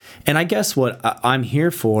And I guess what I'm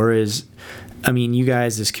here for is, I mean, you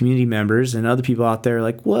guys as community members and other people out there are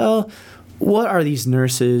like, well, what are these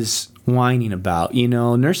nurses whining about? You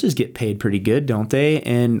know, nurses get paid pretty good, don't they?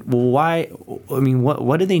 And well, why? I mean,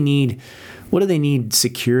 what do they need? What do they need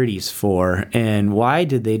securities for? And why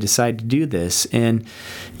did they decide to do this? And,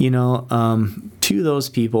 you know, to those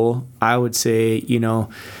people, I would say, you know,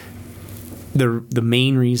 the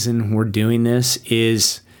main reason we're doing this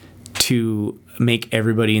is to make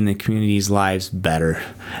everybody in the community's lives better.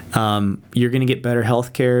 You're going to get better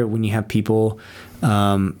healthcare when you have people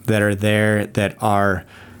that are there that are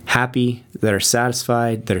happy, that are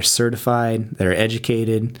satisfied, that are certified, that are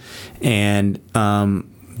educated, and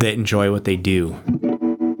that enjoy what they do.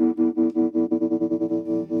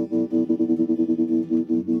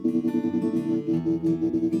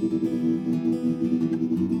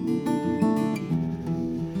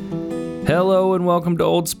 Hello and welcome to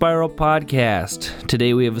Old Spiral Podcast.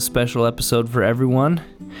 Today we have a special episode for everyone.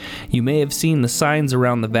 You may have seen the signs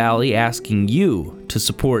around the valley asking you to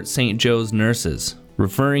support St. Joe's Nurses,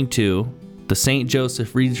 referring to the St.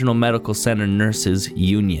 Joseph Regional Medical Center Nurses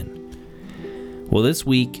Union. Well, this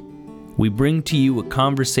week we bring to you a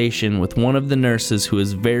conversation with one of the nurses who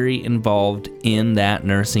is very involved in that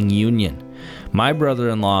nursing union, my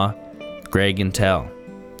brother-in-law, Greg Intel.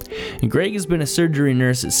 And Greg has been a surgery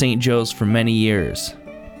nurse at St. Joe's for many years.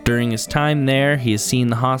 During his time there, he has seen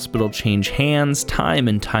the hospital change hands time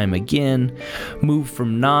and time again, move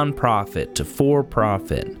from non-profit to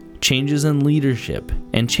for-profit, changes in leadership,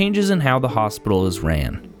 and changes in how the hospital is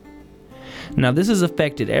ran. Now, this has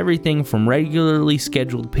affected everything from regularly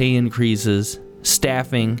scheduled pay increases,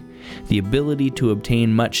 staffing, the ability to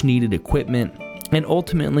obtain much-needed equipment, and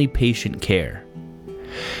ultimately patient care.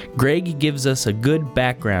 Greg gives us a good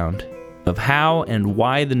background of how and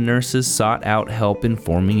why the nurses sought out help in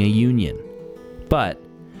forming a union. But,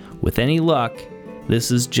 with any luck,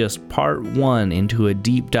 this is just part one into a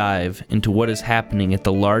deep dive into what is happening at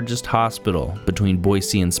the largest hospital between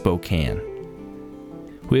Boise and Spokane.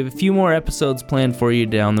 We have a few more episodes planned for you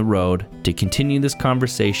down the road to continue this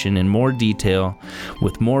conversation in more detail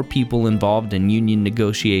with more people involved in union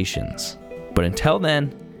negotiations. But until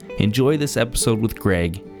then, enjoy this episode with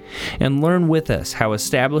Greg and learn with us how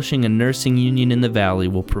establishing a nursing union in the Valley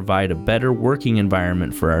will provide a better working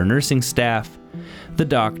environment for our nursing staff, the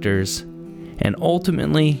doctors, and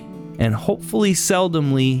ultimately, and hopefully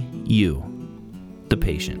seldomly, you, the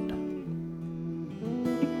patient.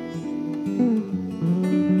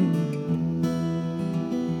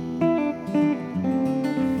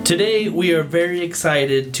 Today, we are very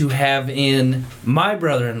excited to have in my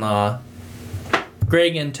brother-in-law,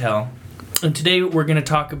 Greg Intel. And today we're going to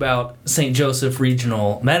talk about St. Joseph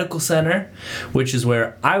Regional Medical Center, which is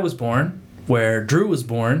where I was born, where Drew was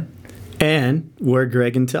born, and where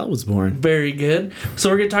Greg Intel was born. Very good. So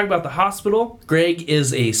we're going to talk about the hospital. Greg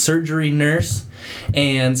is a surgery nurse,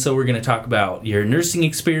 and so we're going to talk about your nursing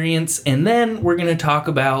experience, and then we're going to talk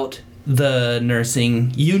about the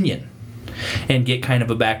nursing union and get kind of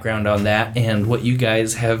a background on that and what you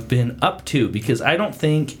guys have been up to, because I don't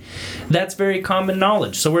think that's very common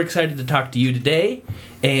knowledge. So we're excited to talk to you today.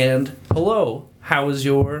 And hello, how was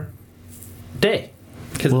your day?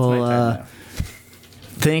 Because it's my time now.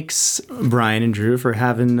 Thanks, Brian and Drew, for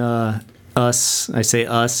having us, I say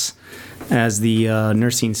us, as the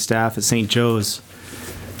nursing staff at St. Joe's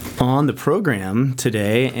on the program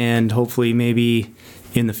today, and hopefully maybe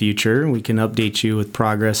in the future we can update you with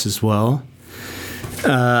progress as well.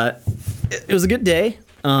 It was a good day.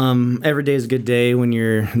 Every day is a good day when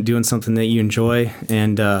you're doing something that you enjoy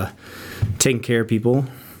and taking care of people.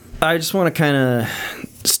 I just want to kind of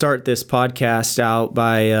start this podcast out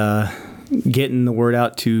by getting the word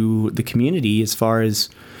out to the community as far as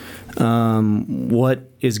what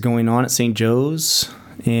is going on at St. Joe's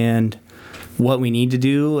and what we need to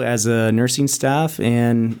do as a nursing staff,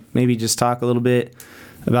 and maybe just talk a little bit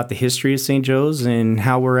about the history of St. Joe's and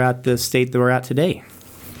how we're at the state that we're at today.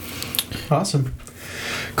 Awesome.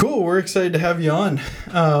 Cool. We're excited to have you on.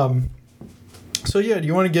 So yeah, do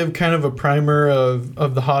you want to give kind of a primer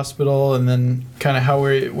of the hospital and then kind of how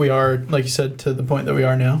we are, like you said, to the point that we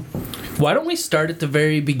are now? Why don't we start at the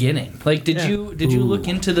very beginning? Like, did you look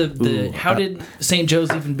into the how did St.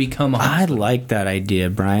 Joe's even become a hospital? I like that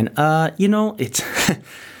idea, Brian. It's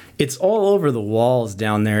it's all over the walls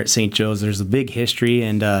down there at St. Joe's. There's a big history,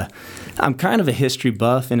 and I'm kind of a history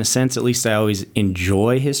buff in a sense. At least I always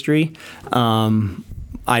enjoy history.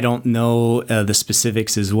 I don't know the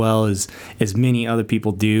specifics as well as many other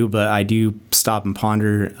people do, but I do stop and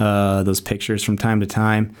ponder those pictures from time to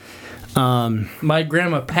time. My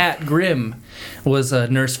grandma, Pat Grimm, was a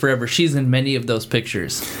nurse forever. She's in many of those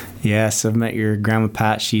pictures. Yes, I've met your grandma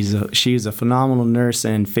Pat. She's a phenomenal nurse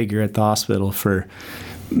and figure at the hospital for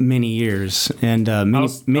many years, and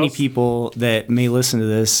many people that may listen to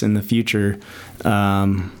this in the future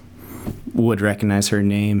would recognize her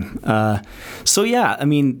name. So yeah, I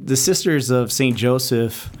mean, the Sisters of St.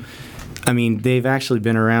 Joseph, I mean, they've actually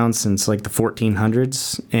been around since like the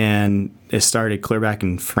 1400s, and it started clear back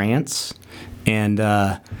in France, and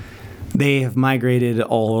they have migrated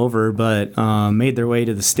all over, but made their way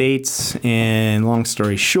to the States. And long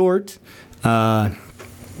story short,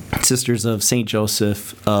 Sisters of St.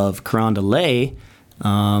 Joseph of Carondelet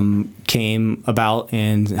came about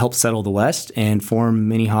and helped settle the West and form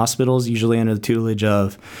many hospitals, usually under the tutelage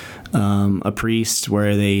of a priest,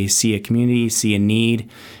 where they see a community, see a need,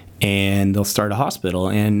 and they'll start a hospital.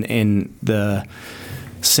 And in the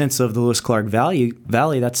sense of the Lewis Clark Valley,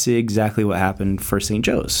 that's exactly what happened for St.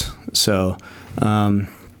 Joe's. So, and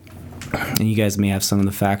you guys may have some of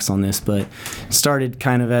the facts on this, but it started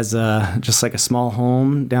kind of as just like a small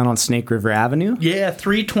home down on Snake River Avenue. Yeah,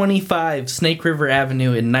 325 Snake River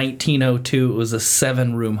Avenue in 1902. It was a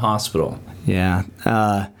 7-room hospital. Yeah.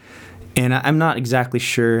 And I'm not exactly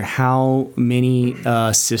sure how many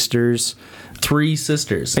sisters. 3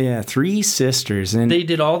 sisters. Yeah, 3 sisters. And they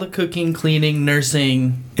did all the cooking, cleaning,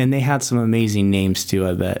 nursing. And they had some amazing names too,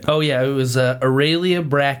 I bet. Oh, yeah. It was Aurelia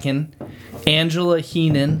Bracken, Angela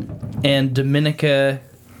Heenan, and Dominica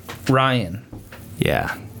Ryan.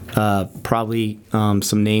 Yeah. Probably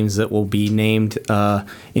some names that will be named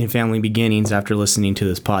in Family Beginnings after listening to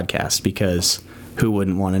this podcast, because who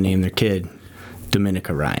wouldn't want to name their kid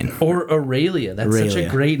Dominica Ryan? Or Aurelia. That's such a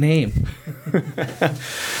great name.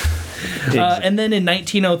 And then in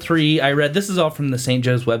 1903, I read, this is all from the St.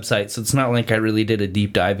 Joe's website, so it's not like I really did a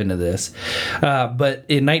deep dive into this. But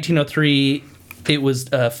in 1903, it was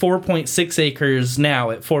 4.6 acres now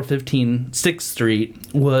at 415 6th Street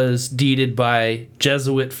was deeded by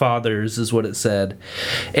Jesuit fathers, is what it said.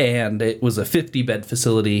 And it was a 50-bed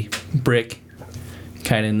facility, brick,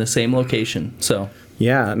 kind of in the same location. So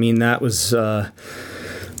yeah, I mean, that was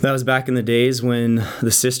back in the days when the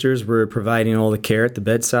sisters were providing all the care at the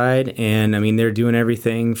bedside. And I mean, they're doing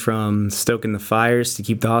everything from stoking the fires to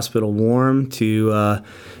keep the hospital warm to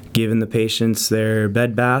giving the patients their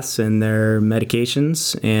bed baths and their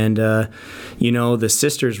medications. And, the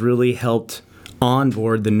sisters really helped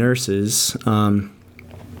onboard the nurses.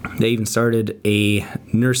 They even started a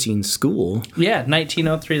nursing school. Yeah,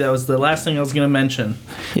 1903. That was the last thing I was going to mention.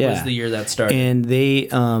 Yeah. Was the year that started. And they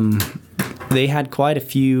had quite a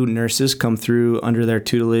few nurses come through under their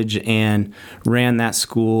tutelage and ran that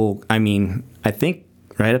school, I mean, I think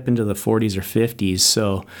right up into the 40s or 50s.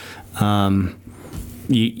 So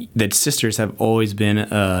the sisters have always been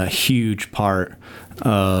a huge part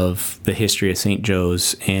of the history of St.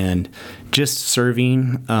 Joe's and just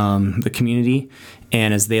serving the community.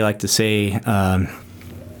 And as they like to say,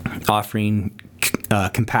 offering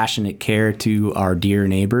compassionate care to our dear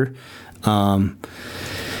neighbor.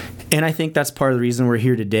 And I think that's part of the reason we're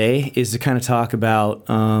here today, is to kind of talk about,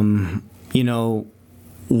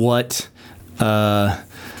 what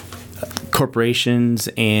corporations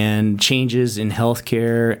and changes in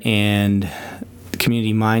healthcare and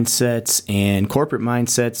community mindsets and corporate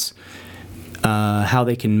mindsets, how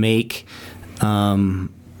they can make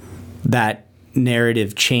that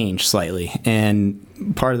narrative change slightly.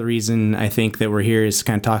 And part of the reason I think that we're here is to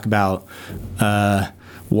kind of talk about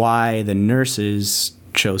why the nurses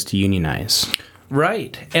chose to unionize.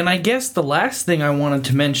 Right. And I guess the last thing I wanted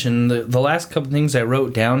to mention, the last couple things I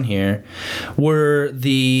wrote down here, were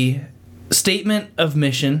the statement of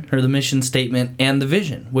mission, or the mission statement, and the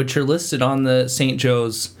vision, which are listed on the St.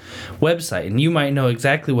 Joe's website. And you might know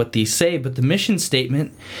exactly what these say, but the mission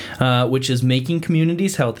statement, which is making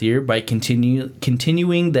communities healthier by continuing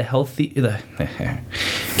the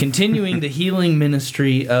continuing the healing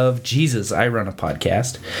ministry of Jesus. I run a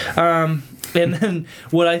podcast. And then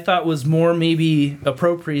what I thought was more maybe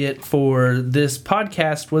appropriate for this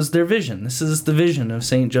podcast was their vision. This is the vision of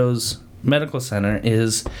St. Joe's Medical Center.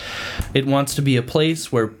 Is it wants to be a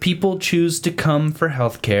place where people choose to come for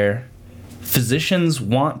healthcare, physicians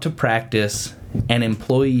want to practice, and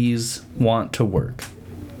employees want to work.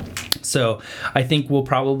 So I think we'll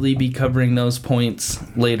probably be covering those points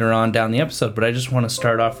later on down the episode, but I just want to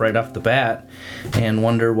start off right off the bat and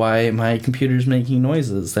wonder why my computer's making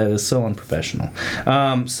noises. That is so unprofessional.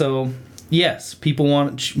 So yes, people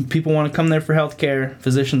want to come there for healthcare,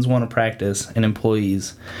 physicians want to practice, and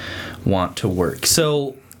employees want to work.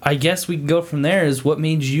 So I guess we can go from there. Is what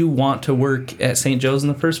made you want to work at St. Joe's in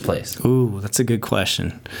the first place? Ooh, that's a good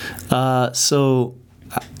question. I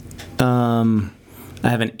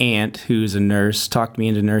have an aunt who's a nurse, talked me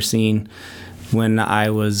into nursing when I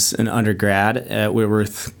was an undergrad at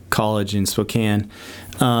Whitworth College in Spokane.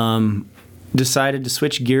 Decided to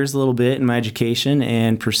switch gears a little bit in my education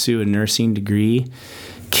and pursue a nursing degree.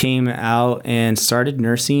 Came out and started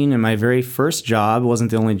nursing, and my very first job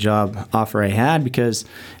wasn't the only job offer I had because,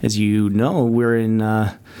 as you know,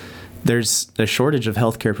 there's a shortage of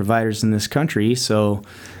healthcare providers in this country, so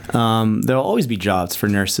there'll always be jobs for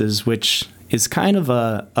nurses, which is kind of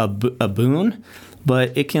a boon,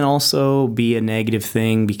 but it can also be a negative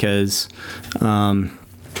thing because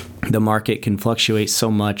the market can fluctuate so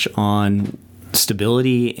much on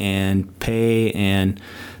stability and pay and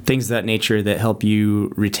things of that nature that help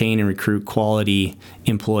you retain and recruit quality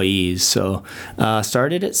employees. So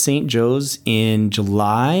started at St. Joe's in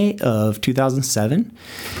July of 2007,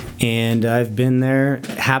 and I've been there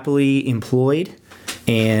happily employed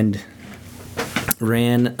and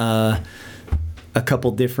ran a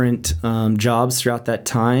couple different jobs throughout that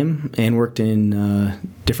time and worked in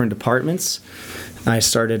different departments. I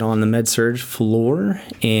started on the med-surg floor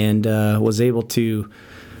and was able to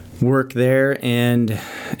work there and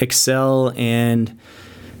excel, and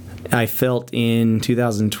I felt in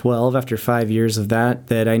 2012, after 5 years of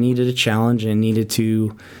that I needed a challenge and needed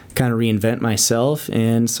to kind of reinvent myself,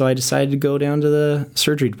 and so I decided to go down to the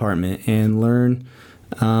surgery department and learn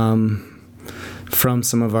from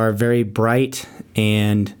some of our very bright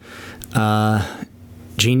and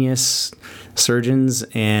genius surgeons,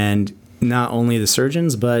 and not only the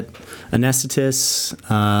surgeons, but anesthetists,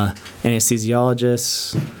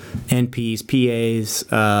 anesthesiologists, NPs,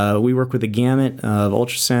 PAs. We work with a gamut of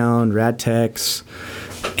ultrasound, rad techs,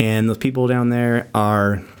 and the people down there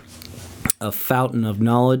are a fountain of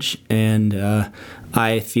knowledge, and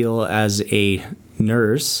I feel as a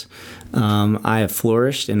nurse, I have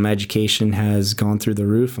flourished and my education has gone through the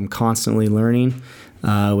roof. I'm constantly learning.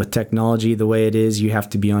 With technology the way it is, you have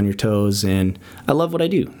to be on your toes, and I love what I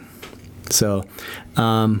do. So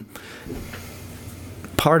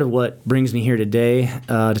part of what brings me here today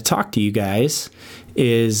to talk to you guys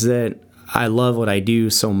is that I love what I do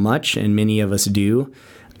so much, and many of us do.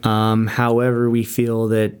 However, we feel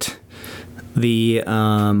that the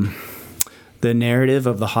narrative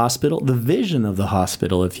of the hospital, the vision of the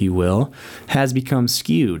hospital, if you will, has become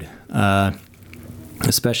skewed,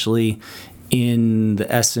 especially in the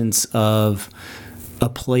essence of a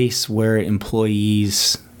place where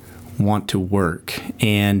employees want to work.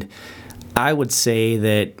 And I would say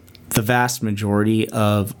that the vast majority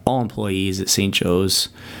of all employees at St. Joe's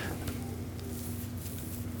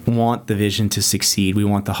want the vision to succeed. We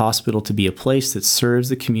want the hospital to be a place that serves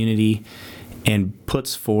the community and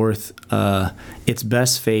puts forth its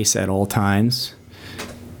best face at all times.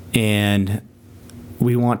 And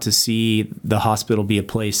we want to see the hospital be a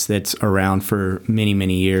place that's around for many,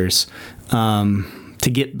 many years. To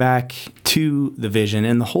get back to the vision,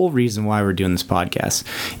 and the whole reason why we're doing this podcast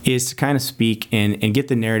is to kind of speak and get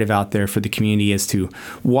the narrative out there for the community as to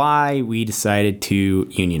why we decided to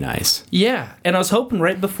unionize. Yeah, and I was hoping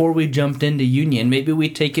right before we jumped into union, maybe we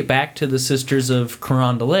take it back to the Sisters of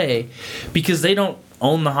Carondelet, because they don't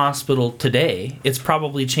own the hospital today. It's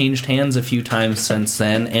probably changed hands a few times since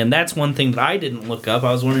then, and that's one thing that I didn't look up.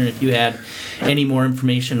 I was wondering if you had any more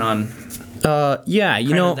information on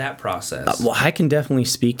that process. Well, I can definitely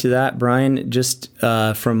speak to that, Brian, just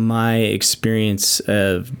from my experience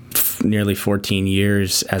of nearly 14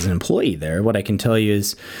 years as an employee there. What I can tell you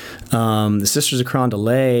is the Sisters of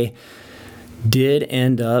Carondelet did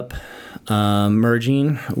end up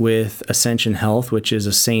merging with Ascension Health, which is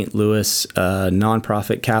a St. Louis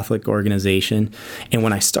nonprofit Catholic organization. And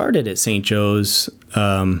when I started at St. Joe's,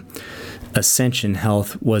 Ascension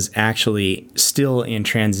Health was actually still in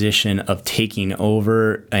transition of taking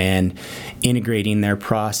over and integrating their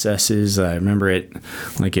processes. I remember it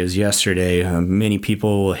like it was yesterday. Many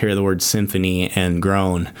people will hear the word symphony and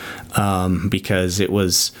groan because it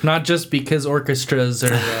was... Not just because orchestras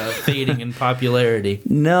are fading in popularity.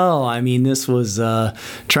 No, I mean, this was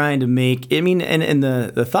trying to make... and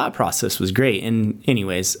the thought process was great. And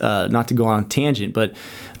anyways, not to go on a tangent, but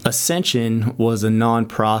Ascension was a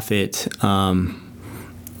nonprofit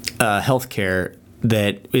healthcare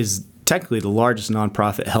that is technically the largest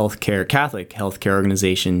nonprofit Catholic healthcare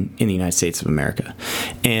organization in the United States of America.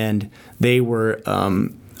 And they were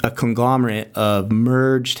a conglomerate of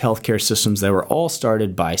merged healthcare systems that were all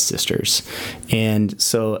started by sisters. And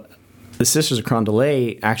so the Sisters of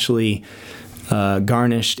Carondelet actually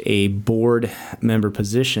garnished a board member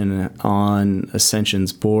position on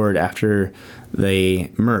Ascension's board after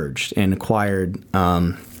they merged and acquired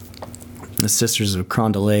the Sisters of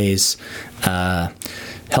Crondelet's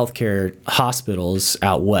healthcare hospitals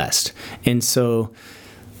out west. And so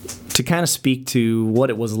to kind of speak to what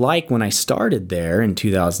it was like when I started there in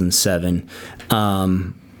 2007,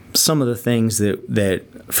 some of the things that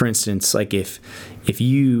for instance, like if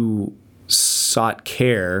you sought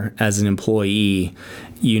care as an employee,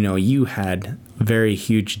 you had very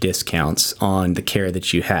huge discounts on the care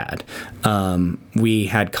that you had. We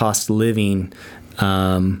had cost of living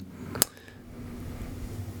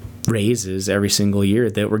raises every single year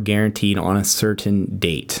that were guaranteed on a certain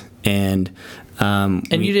date. And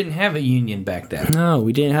you didn't have a union back then. No,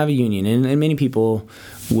 we didn't have a union. And many people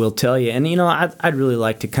will tell you. And, I'd really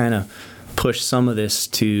like to kind of push some of this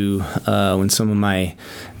to when some of my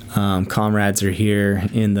comrades are here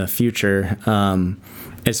in the future,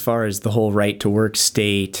 as far as the whole right to work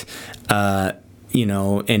state,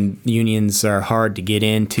 and unions are hard to get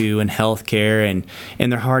into in healthcare,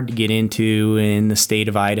 and they're hard to get into in the state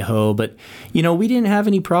of Idaho. But, we didn't have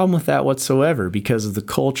any problem with that whatsoever because of the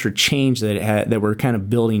culture change that we're kind of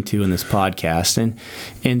building to in this podcast.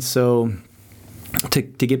 And so to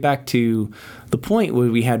get back to the point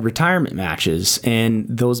where we had retirement matches, and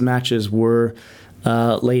those matches were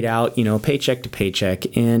laid out, paycheck to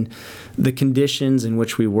paycheck, and the conditions in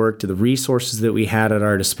which we worked, the resources that we had at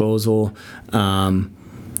our disposal,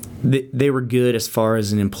 they were good as far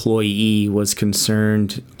as an employee was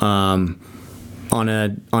concerned. On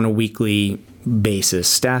a weekly basis,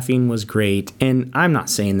 staffing was great, and I'm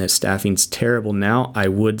not saying that staffing's terrible now. I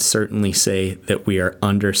would certainly say that we are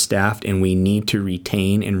understaffed, and we need to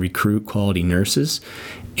retain and recruit quality nurses,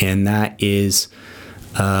 and that is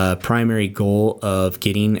primary goal of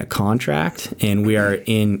getting a contract, and we are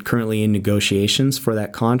currently in negotiations for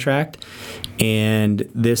that contract. And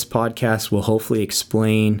this podcast will hopefully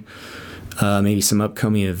explain maybe some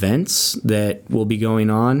upcoming events that will be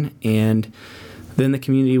going on, and then the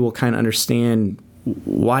community will kind of understand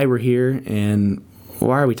why we're here and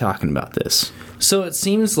why are we talking about this. So it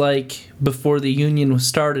seems like before the union was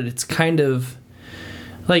started, it's kind of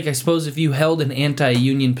like, I suppose if you held an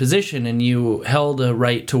anti-union position and you held a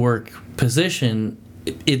right-to-work position,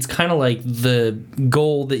 it's kind of like the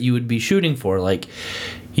goal that you would be shooting for. Like,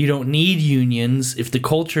 you don't need unions if the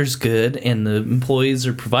culture's good and the employees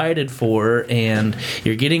are provided for and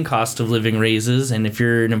you're getting cost of living raises. And if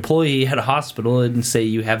you're an employee at a hospital and say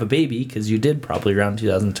you have a baby, because you did probably around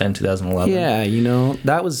 2010, 2011. Yeah,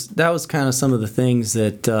 that was kind of some of the things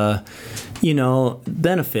that,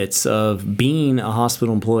 benefits of being a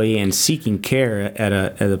hospital employee and seeking care at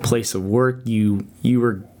a place of work. You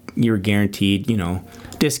were guaranteed,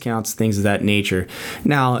 discounts, things of that nature.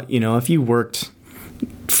 Now, if you worked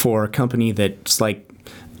for a company that's like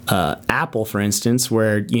Apple, for instance,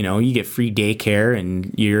 where you get free daycare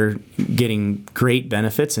and you're getting great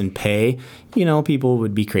benefits and pay, people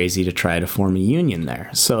would be crazy to try to form a union there.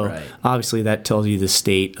 So right. Obviously that tells you the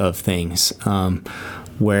state of things,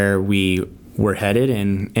 where we were headed.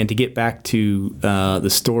 And to get back to the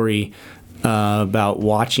story about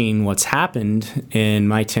watching what's happened in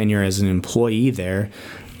my tenure as an employee there,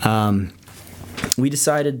 we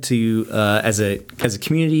decided to, as a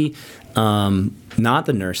community, not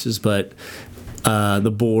the nurses, but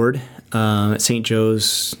the board at St.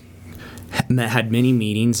 Joe's had many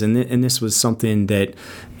meetings, and this was something that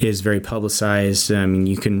is very publicized. I mean,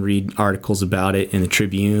 you can read articles about it in the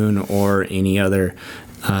Tribune or any other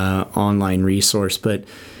online resource. But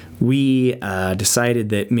we decided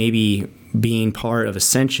that maybe being part of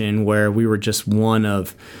Ascension, where we were just one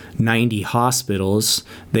of 90 hospitals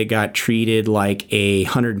that got treated like a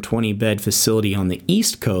 120-bed facility on the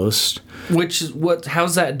East Coast.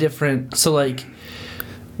 How's that different? So, like,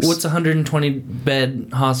 what's a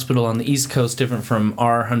 120-bed hospital on the East Coast different from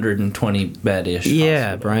our 120-bed-ish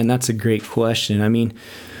Yeah, hospital? Brian, that's a great question. I mean,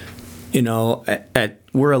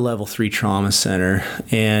 we're a level 3 trauma center,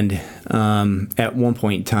 and at one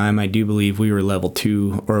point in time, I do believe we were level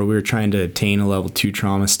 2, or we were trying to attain a level 2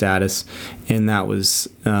 trauma status, and that was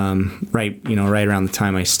right around the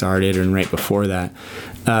time I started, and right before that.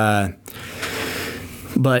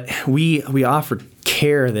 But we offered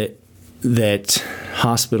care that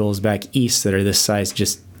hospitals back east that are this size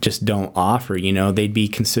just don't offer. They'd be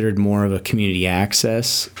considered more of a community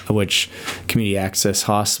access, which community access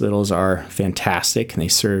hospitals are fantastic, and they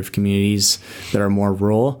serve communities that are more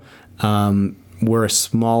rural. We're a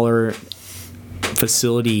smaller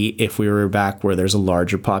facility if we were back where there's a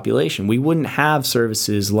larger population. We wouldn't have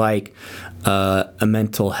services like a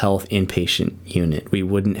mental health inpatient unit. We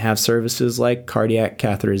wouldn't have services like cardiac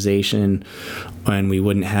catheterization, and we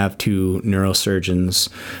wouldn't have 2 neurosurgeons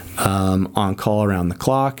on call around the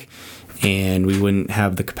clock, and we wouldn't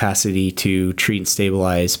have the capacity to treat and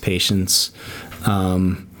stabilize patients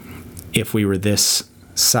if we were this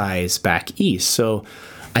size back east. So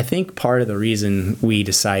I think part of the reason we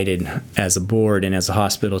decided as a board and as a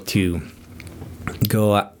hospital to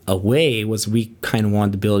go away was we kind of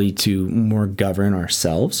wanted the ability to more govern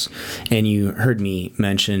ourselves. And you heard me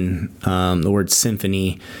mention the word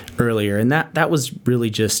symphony earlier, and that was really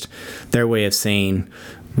just their way of saying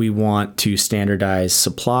we want to standardize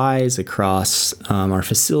supplies across our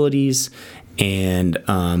facilities, and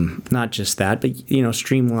not just that, but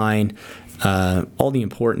streamline all the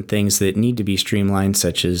important things that need to be streamlined,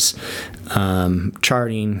 such as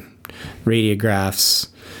charting, radiographs.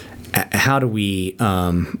 How do we,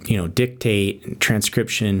 dictate,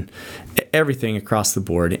 transcription, everything across the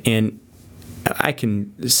board? And I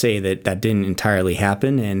can say that didn't entirely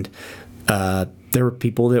happen, and there were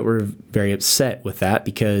people that were very upset with that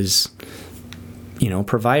because,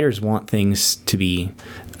 providers want things to be,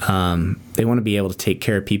 they want to be able to take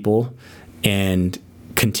care of people and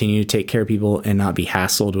continue to take care of people and not be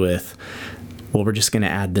hassled with, well, we're just going to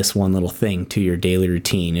add this one little thing to your daily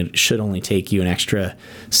routine. It should only take you an extra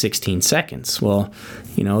 16 seconds. Well,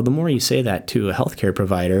 the more you say that to a healthcare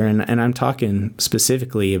provider, and I'm talking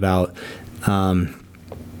specifically about,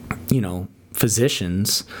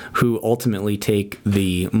 physicians who ultimately take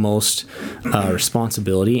the most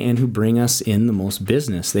responsibility and who bring us in the most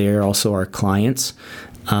business. They are also our clients.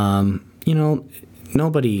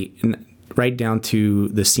 Nobody, right down to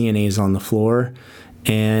the CNAs on the floor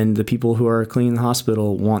and the people who are cleaning the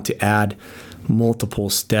hospital, want to add multiple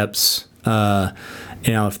steps.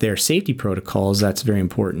 If they're safety protocols, that's very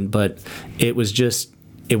important, but it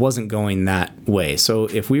wasn't going that way. So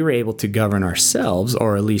if we were able to govern ourselves,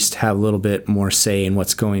 or at least have a little bit more say in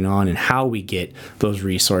what's going on and how we get those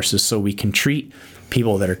resources, so we can treat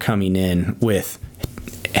people that are coming in with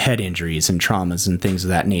head injuries and traumas and things of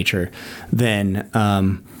that nature, then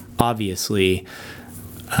obviously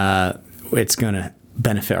it's going to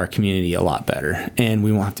benefit our community a lot better, and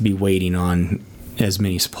we won't have to be waiting on as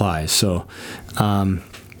many supplies. So I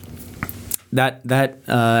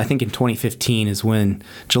think in 2015 is when,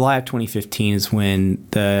 July of 2015 is when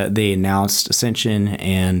they announced, Ascension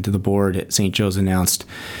and the board at St. Joe's announced,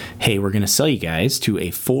 hey, we're going to sell you guys to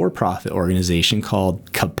a for-profit organization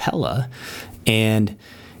called Capella. And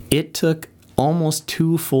it took almost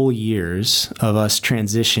 2 full years of us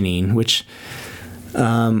transitioning, which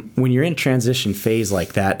when you're in transition phase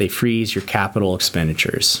like that, they freeze your capital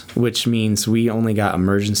expenditures, which means we only got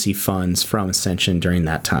emergency funds from Ascension during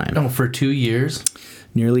that time. Oh, for 2 years?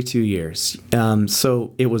 Nearly 2 years.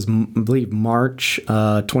 So it was, I believe, March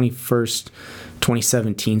 21st,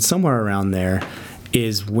 2017, somewhere around there,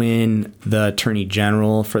 is when the Attorney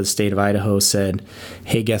General for the state of Idaho said,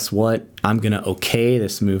 hey, guess what? I'm going to okay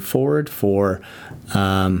this move forward for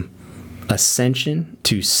Ascension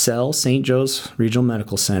to sell St. Joe's Regional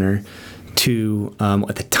Medical Center to,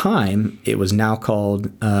 at the time, it was now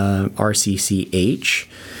called RCCH.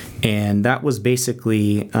 And that was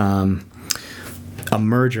basically a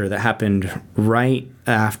merger that happened right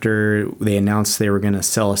after they announced they were going to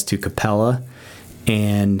sell us to Capella.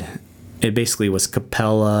 And it basically was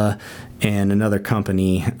Capella and another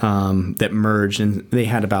company that merged, and they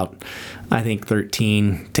had about, I think,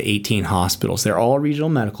 13 to 18 hospitals. They're all regional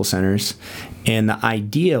medical centers, and the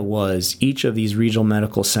idea was each of these regional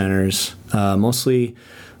medical centers mostly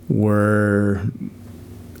were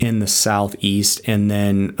in the southeast, and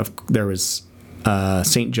then there was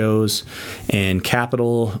St. Joe's and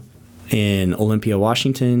Capital in Olympia,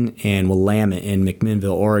 Washington, and Willamette in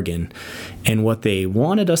McMinnville, Oregon. And what they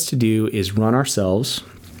wanted us to do is run ourselves.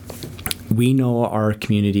 We know our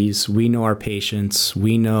communities, we know our patients,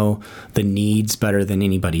 we know the needs better than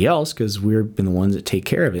anybody else because we've been the ones that take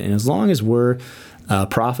care of it. And as long as we're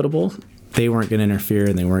profitable, they weren't going to interfere,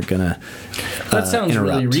 and they weren't going to that sounds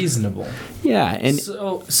interrupt. Really reasonable. Yeah, and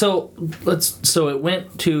so it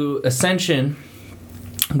went to Ascension,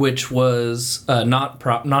 which was a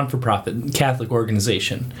non-for-profit Catholic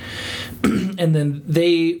organization, and then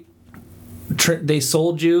they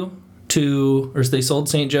sold you to, or they sold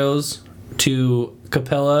St. Joe's to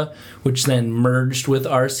Capella, which then merged with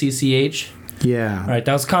RCCH. Yeah. All right,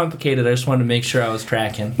 that was complicated. I just wanted to make sure I was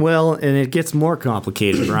tracking. Well, and it gets more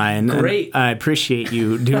complicated, Brian. Great. And I appreciate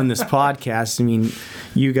you doing this podcast. I mean,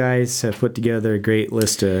 you guys have put together a great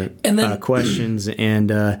list of questions,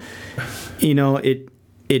 and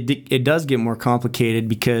it does get more complicated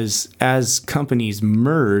because as companies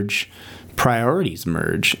merge, priorities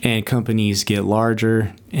merge, and companies get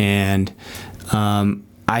larger. And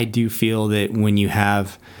I do feel that when you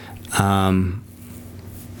have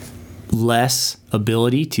less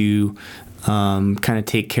ability to kind of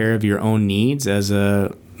take care of your own needs as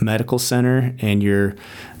a medical center, and you're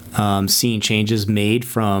seeing changes made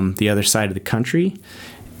from the other side of the country,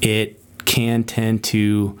 it can tend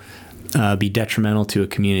to be detrimental to a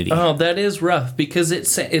community. Oh, that is rough, because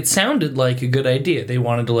it sounded like a good idea. They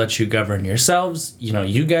wanted to let you govern yourselves.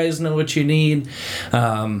 You guys know what you need.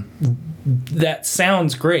 That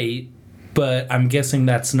sounds great. But I'm guessing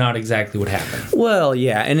that's not exactly what happened. Well,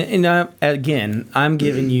 yeah, and again, I'm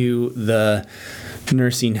giving you the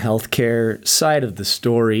nursing healthcare side of the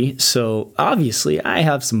story, so obviously I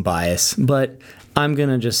have some bias, but I'm going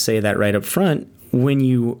to just say that right up front. When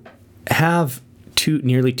you have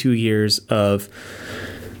nearly 2 years of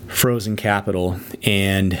frozen capital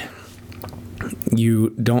and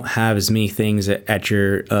you don't have as many things at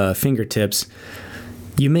your fingertips,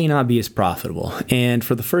 you may not be as profitable. And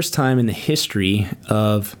for the first time in the history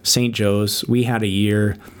of St. Joe's, we had a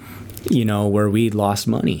year, where we lost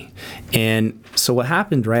money. And so what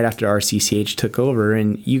happened right after RCCH took over,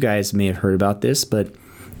 and you guys may have heard about this, but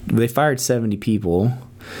they fired 70 people,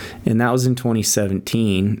 and that was in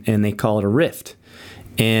 2017, and they call it a rift.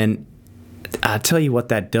 And I'll tell you what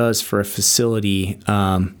that does for a facility.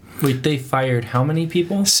 Wait, they fired how many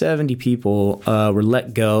people? 70 people were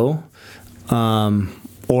let go.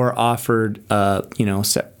 Or offered,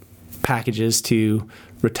 set packages to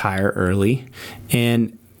retire early.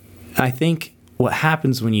 And I think what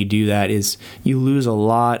happens when you do that is you lose a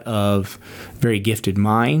lot of very gifted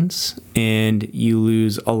minds, and you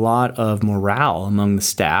lose a lot of morale among the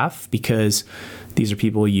staff, because these are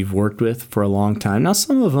people you've worked with for a long time. Now,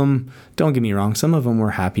 some of them, don't get me wrong, some of them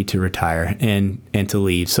were happy to retire and to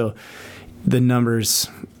leave. So the numbers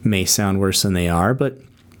may sound worse than they are, but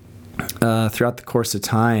throughout the course of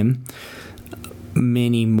time,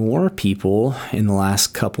 many more people in the last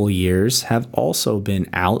couple years have also been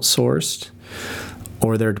outsourced,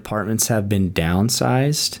 or their departments have been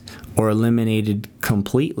downsized or eliminated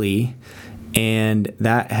completely, and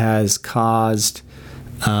that has caused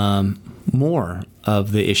more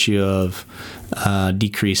of the issue of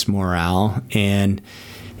decreased morale, and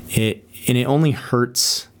it only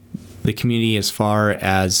hurts the community as far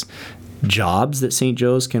as jobs that St.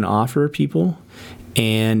 Joe's can offer people,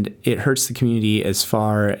 and it hurts the community as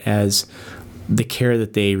far as the care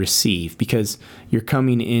that they receive, because you're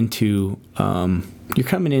coming into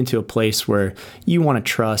a place where you want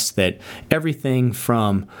to trust that everything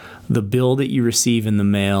from the bill that you receive in the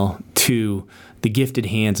mail to the gifted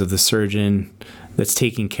hands of the surgeon that's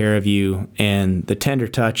taking care of you, and the tender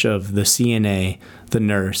touch of the CNA, the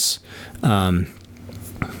nurse,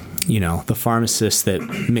 the pharmacist that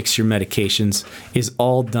mix your medications, is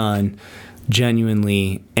all done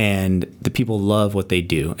genuinely, and the people love what they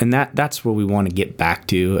do. And that's where we want to get back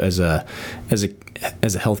to as a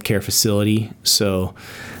healthcare facility. So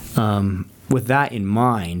with that in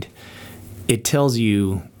mind, it tells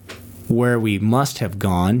you where we must have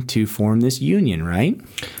gone to form this union, right?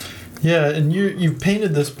 Yeah, and you've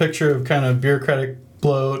painted this picture of kind of bureaucratic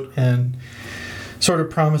bloat and sort of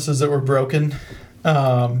promises that were broken.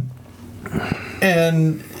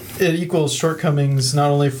 And it equals shortcomings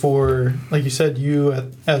not only for, like you said,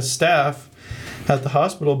 you as staff at the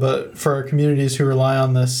hospital, but for our communities who rely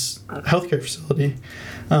on this healthcare facility.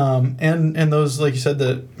 And those, like you said,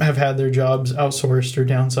 that have had their jobs outsourced or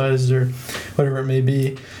downsized or whatever it may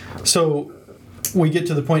be. So we get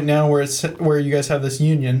to the point now where you guys have this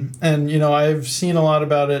union, and I've seen a lot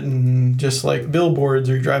about it, and just like billboards,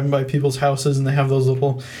 or you're driving by people's houses and they have those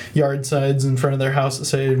little yard signs in front of their house that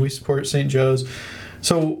say we support St. Joe's.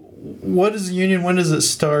 So what is the union? When does it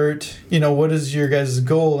start? What is your guys'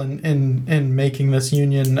 goal in making this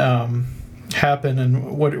union happen,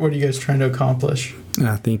 and what are you guys trying to accomplish?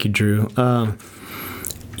 Thank you, Drew.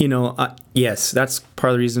 Yes, that's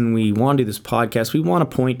part of the reason we want to do this podcast. We want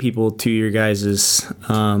to point people to your guys'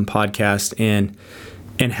 podcast and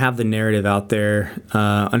have the narrative out there.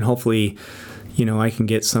 And hopefully, I can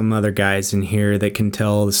get some other guys in here that can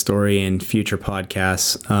tell the story in future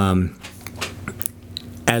podcasts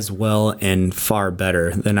as well and far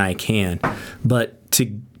better than I can. But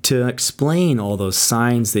to to explain all those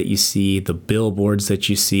signs that you see, the billboards that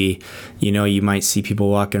you see. You might see people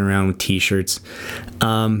walking around with T-shirts.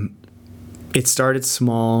 It started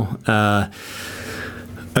small. A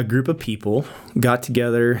group of people got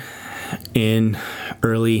together in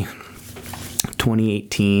early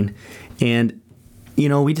 2018, and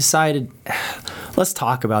we decided, let's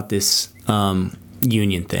talk about this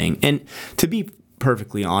union thing. And to be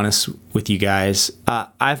perfectly honest with you guys,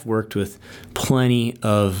 I've worked with plenty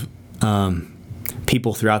of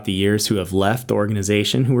people throughout the years who have left the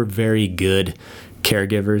organization who were very good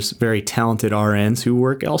caregivers, very talented RNs who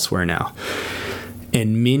work elsewhere now.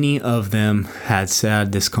 And many of them had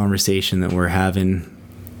said this conversation that we're having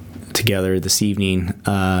together this evening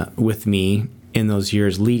with me in those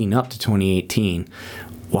years leading up to 2018.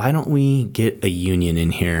 Why don't we get a union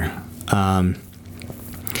in here?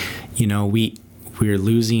 We're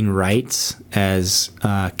losing rights as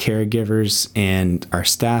caregivers, and our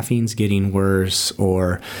staffing's getting worse.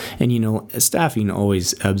 Staffing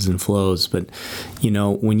always ebbs and flows, but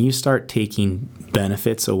when you start taking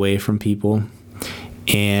benefits away from people,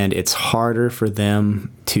 and it's harder for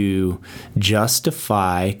them to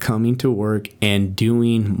justify coming to work and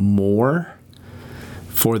doing more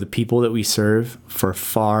for the people that we serve for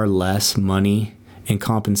far less money and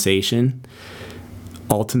compensation,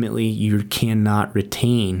 ultimately you cannot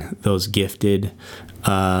retain those gifted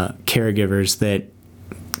caregivers that,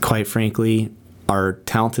 quite frankly, are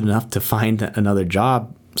talented enough to find another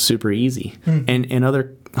job super easy. And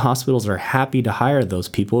other hospitals are happy to hire those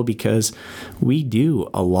people because we do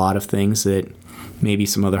a lot of things that maybe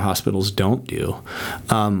some other hospitals don't do,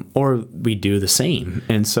 or we do the same.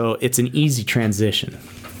 And so it's an easy transition.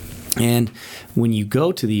 And when you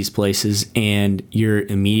go to these places and you're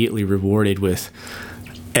immediately rewarded with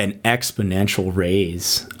an exponential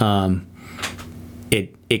raise,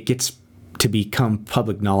 it gets to become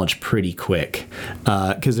public knowledge pretty quick,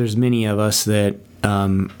 because there's many of us that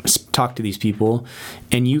talk to these people,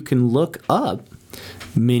 and you can look up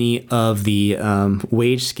many of the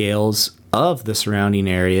wage scales of the surrounding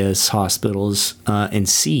areas, hospitals, and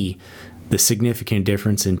see the significant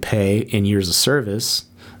difference in pay and years of service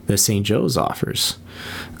that St. Joe's offers.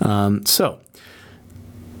 So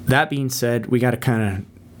that being said, we got to kind of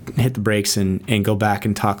hit the brakes and go back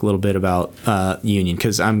and talk a little bit about union,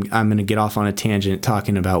 because I'm going to get off on a tangent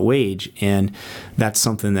talking about wage, and that's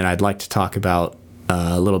something that I'd like to talk about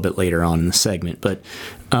a little bit later on in the segment. But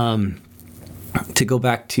to go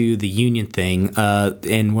back to the union thing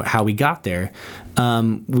and how we got there,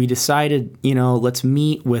 we decided, let's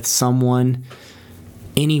meet with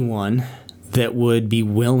anyone that would be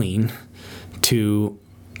willing to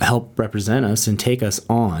help represent us and take us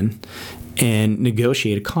on and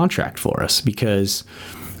negotiate a contract for us. Because,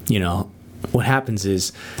 what happens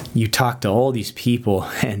is you talk to all these people,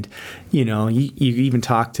 and, you even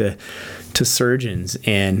talk to surgeons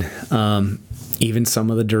and even some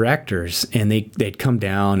of the directors, and they'd come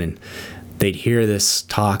down and they'd hear this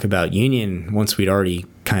talk about union once we'd already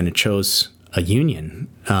kind of chose a union.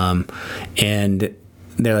 And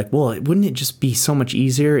they're like, well, wouldn't it just be so much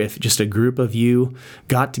easier if just a group of you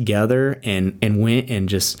got together and went and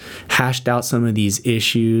just hashed out some of these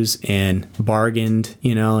issues and bargained,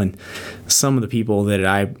 and some of the people that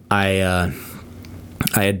I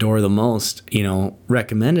adore the most,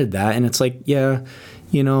 recommended that. And it's like, yeah,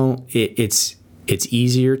 it's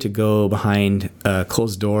easier to go behind a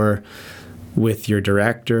closed door with your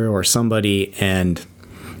director or somebody and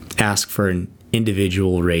ask for an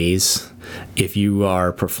individual raise if you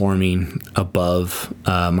are performing above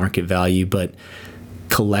market value. But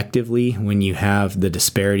collectively, when you have the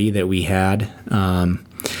disparity that we had,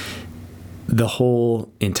 the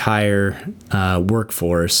whole entire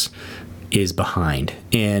workforce is behind.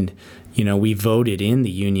 And, we voted in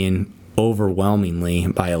the union overwhelmingly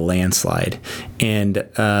by a landslide. And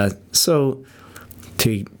so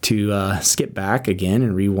to skip back again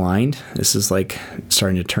and rewind, this is like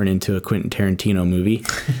starting to turn into a Quentin Tarantino movie.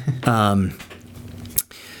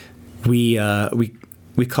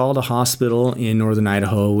 We called a hospital in northern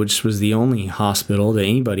Idaho, which was the only hospital that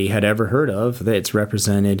anybody had ever heard of that's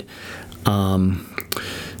represented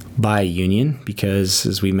by a union, because,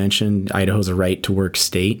 as we mentioned, Idaho's a right-to-work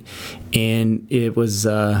state. And it was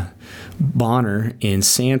Bonner in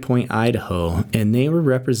Sandpoint, Idaho, and they were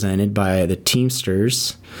represented by the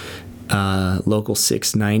Teamsters, Local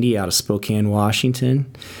 690 out of Spokane,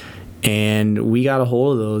 Washington. And we got a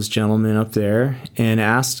hold of those gentlemen up there and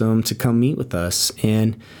asked them to come meet with us.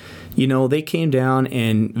 And, they came down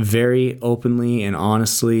and very openly and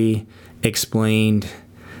honestly explained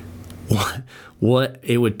what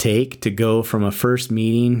it would take to go from a first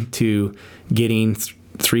meeting to getting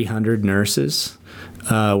 300 nurses,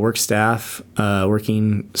 working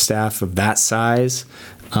staff of that size.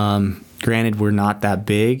 Granted, we're not that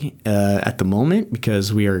big at the moment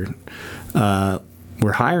because we're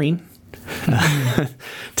hiring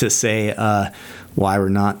to say why we're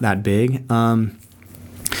not that big.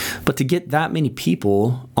 But to get that many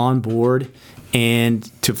people on board and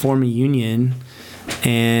to form a union,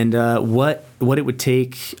 and what it would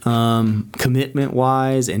take commitment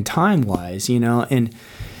wise and time wise, and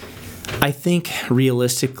I think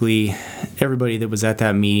realistically, everybody that was at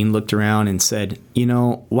that meeting looked around and said,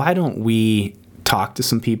 why don't we talk to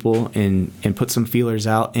some people and put some feelers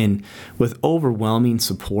out? And with overwhelming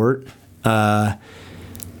support,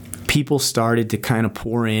 people started to kind of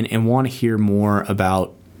pour in and want to hear more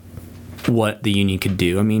about what the union could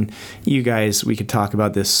do. I mean, you guys, we could talk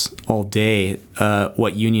about this all day,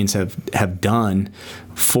 what unions have done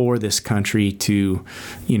for this country to,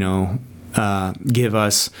 give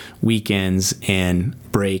us weekends and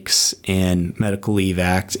breaks and medical leave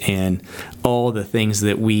act and all the things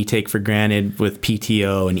that we take for granted with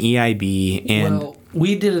PTO and EIB. And well,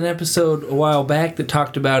 we did an episode a while back that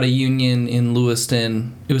talked about a union in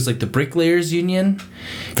Lewiston. It was like the Bricklayers Union.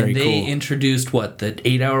 Very and they cool. introduced the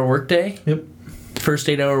 8-hour workday? Yep. First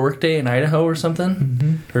 8-hour workday in Idaho or something?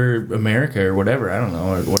 Mm-hmm. Or America or whatever. I don't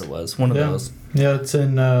know what it was. One of those. Yeah, it's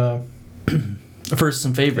in First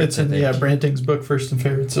and Favorites. it's in Branting's book, First and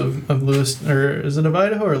Favorites of Lewiston, or is it of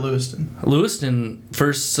Idaho or Lewiston? Lewiston,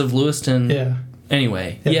 Firsts of Lewiston. Yeah.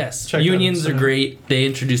 Anyway, Yeah, yes, check that unions out. are great. They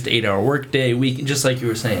introduced 8-hour workday, week, just like you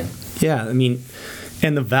were saying. yeah, I mean,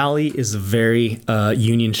 and the Valley is a very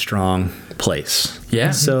union strong place.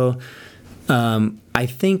 Yeah. So I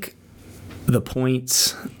think the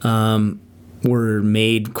points were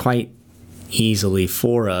made quite easily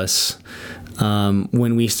for us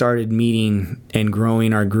when we started meeting and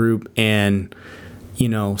growing our group, and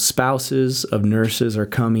spouses of nurses are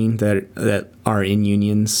coming that are in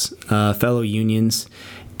unions, fellow unions,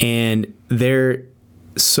 and they're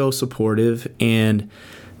so supportive. And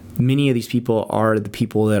many of these people are the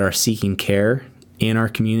people that are seeking care in our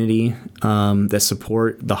community, that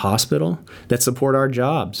support the hospital, that support our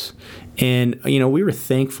jobs. And, we were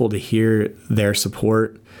thankful to hear their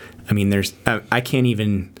support. I mean, I can't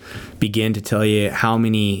even begin to tell you how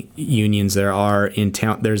many unions there are in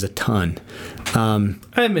town. There's a ton. I'm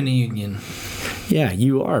in a union. Yeah,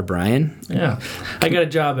 you are, Brian. Yeah. I got a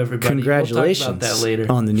job, everybody. Congratulations We'll talk about that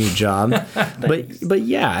later. on the new job. but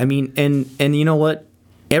yeah, I mean, and you know what?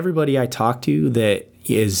 Everybody I talk to that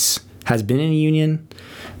has been in a union,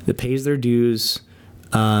 that pays their dues,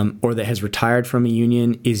 or that has retired from a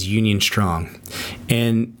union is union strong.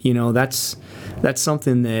 And, that's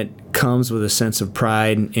something that comes with a sense of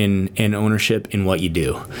pride and ownership in what you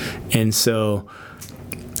do. And so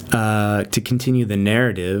to continue the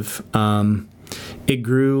narrative, it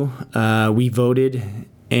grew. We voted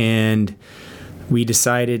and we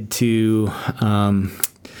decided to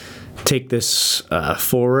take this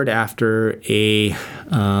forward after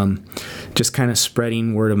just kind of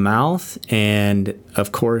spreading word of mouth. And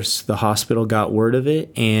of course, the hospital got word of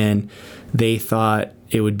it, and they thought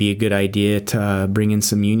it would be a good idea to bring in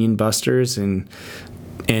some union busters and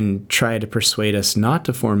try to persuade us not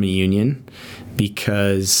to form a union,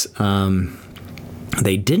 because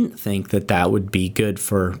they didn't think that would be good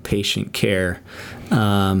for patient care,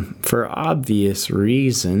 for obvious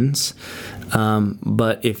reasons.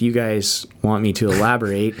 But if you guys want me to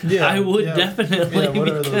elaborate, I would definitely. Yeah, what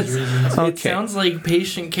are those because reasons? It Okay. sounds like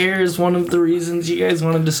patient care is one of the reasons you guys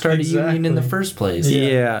wanted to start a union in the Exactly. first place.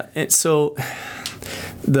 yeah. And so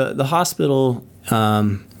the hospital,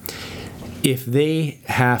 if they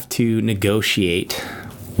have to negotiate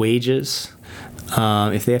wages,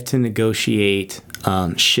 if they have to negotiate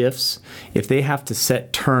shifts, if they have to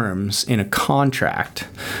set terms in a contract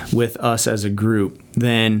with us as a group,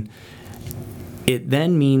 then it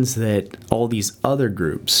then means that all these other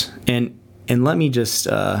groups, and let me just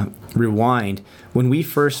rewind. When we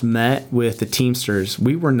first met with the Teamsters,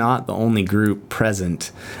 we were not the only group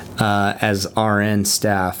present as RN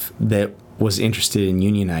staff that was interested in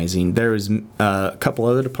unionizing. There was a couple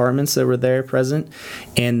other departments that were there present,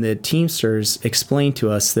 and the Teamsters explained to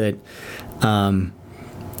us that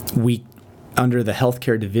we, under the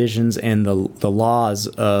healthcare divisions and the laws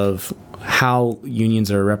of how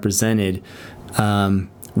unions are represented,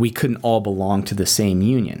 we couldn't all belong to the same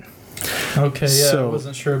union. Okay, yeah, I So-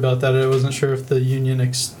 wasn't sure about that. I wasn't sure if the union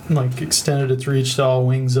extended its reach to all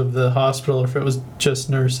wings of the hospital, or if it was just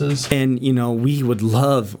nurses. And we'd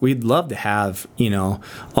love to have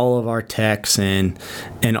all of our techs and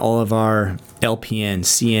all of our LPNs,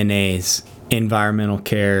 CNAs, environmental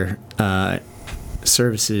care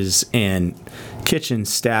services and kitchen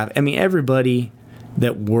staff. I mean, everybody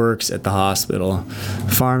that works at the hospital,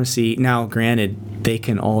 pharmacy. Now, granted, they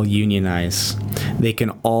can all unionize. They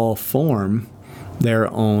can all form their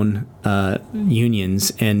own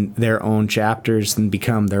unions and their own chapters and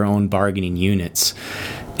become their own bargaining units.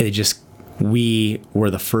 We were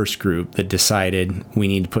the first group that decided we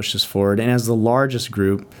need to push this forward. And as the largest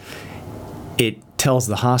group, it tells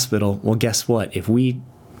the hospital, well, guess what? If we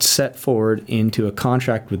set forward into a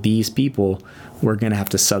contract with these people, we're going to have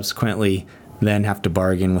to subsequently then have to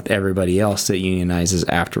bargain with everybody else that unionizes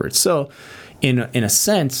afterwards. So in a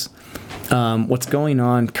sense, what's going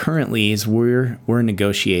on currently is we're in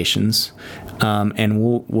negotiations, and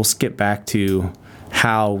we'll skip back to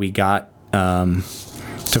how we got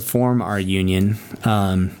to form our union.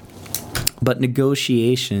 But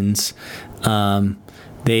negotiations,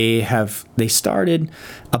 they started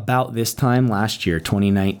about this time last year,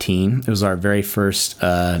 2019. It was our very first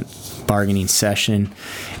bargaining session,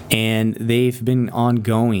 and they've been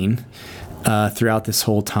ongoing throughout this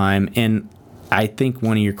whole time. And I think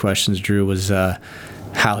one of your questions, Drew, was how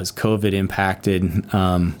has COVID impacted,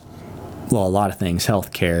 a lot of things,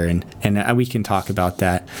 healthcare, and we can talk about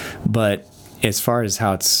that. But as far as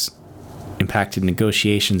how it's impacted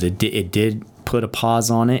negotiations, it did put a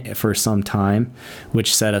pause on it for some time,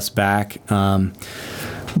 which set us back.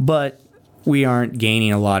 But we aren't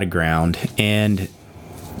gaining a lot of ground, and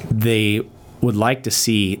they would like to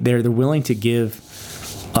see, they're willing to give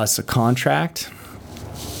us a contract.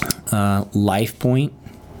 LifePoint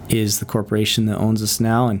is the corporation that owns us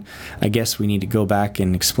now, and I guess we need to go back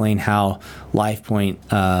and explain how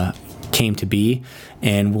LifePoint came to be,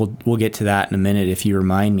 and we'll get to that in a minute if you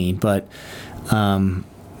remind me. But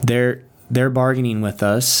they're bargaining with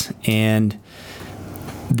us, and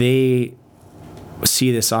they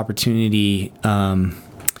see this opportunity,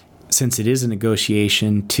 since it is a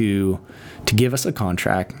negotiation, to give us a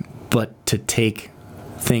contract, but to take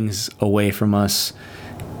things away from us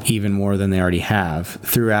even more than they already have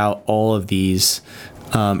throughout all of these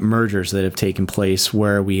mergers that have taken place,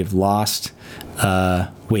 where we have lost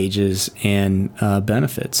wages and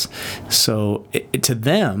benefits. So to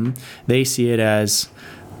them, they see it as,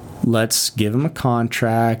 let's give them a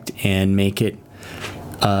contract and make it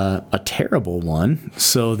a terrible one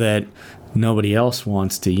so that nobody else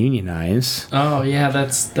wants to unionize. Oh yeah,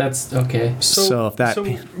 that's okay. So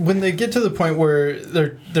when they get to the point where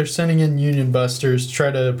they're sending in union busters to try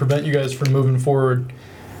to prevent you guys from moving forward,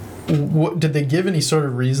 did they give any sort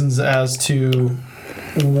of reasons as to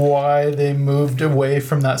why they moved away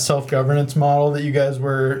from that self-governance model that you guys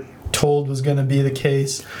were told was going to be the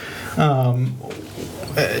case, and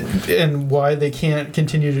why they can't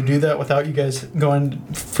continue to do that without you guys going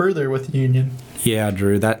further with the union? Yeah,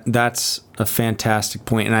 Drew, that's a fantastic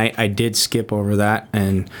point, and I did skip over that,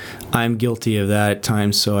 and I'm guilty of that at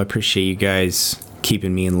times, so I appreciate you guys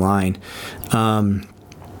keeping me in line.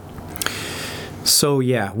 So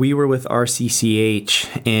yeah, we were with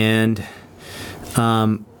RCCH, and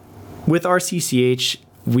with RCCH,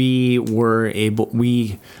 we were able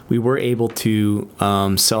to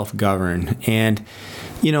self-govern, and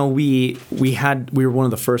we were one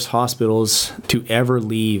of the first hospitals to ever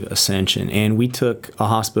leave Ascension, and we took a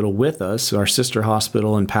hospital with us, our sister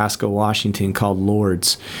hospital in Pasco, Washington, called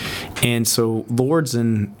Lourdes. And so Lourdes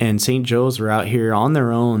and St. Joe's were out here on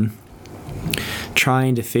their own,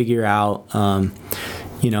 trying to figure out,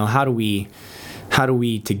 how do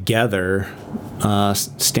we together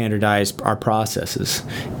standardize our processes.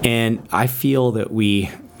 And I feel that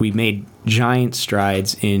we made giant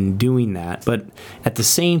strides in doing that, but at the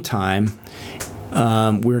same time,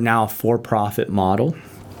 we're now a for-profit model.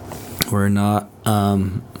 We're no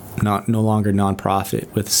longer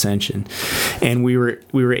nonprofit with Ascension, and we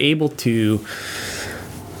were able to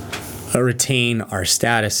retain our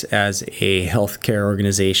status as a healthcare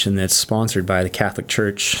organization that's sponsored by the Catholic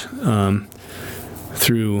Church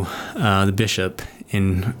through the bishop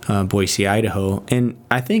in Boise, Idaho. And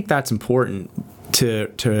I think that's important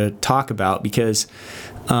to talk about, because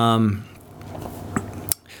the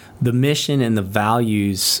mission and the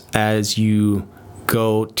values as you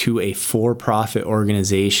go to a for-profit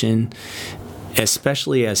organization,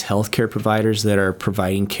 especially as healthcare providers that are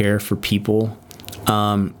providing care for people,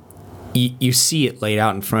 you see it laid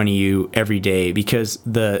out in front of you every day, because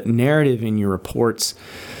the narrative in your reports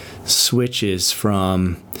switches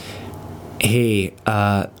from, hey,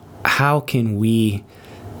 how can we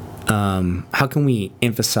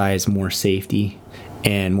emphasize more safety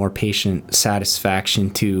and more patient satisfaction,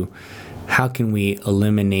 to how can we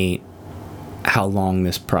eliminate how long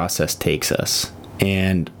this process takes us,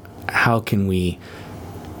 and how can we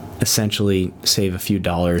essentially save a few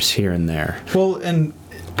dollars here and there. Well, and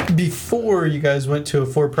before you guys went to a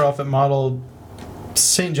for-profit model,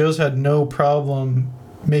 St. Joe's had no problem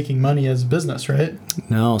making money as a business, right?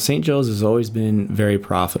 No, St. Joe's has always been very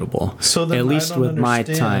profitable. So then at least with my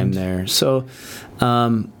time there. So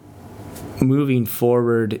moving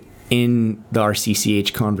forward in the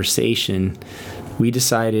RCCH conversation, we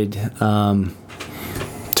decided to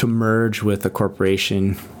merge with a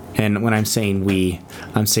corporation. And when I'm saying we,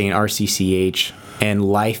 I'm saying RCCH and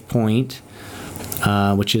LifePoint,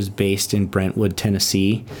 which is based in Brentwood,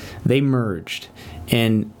 Tennessee. They merged.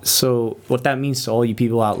 And so what that means to all you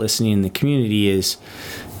people out listening in the community is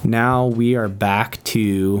now we are back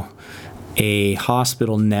to a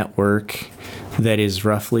hospital network that is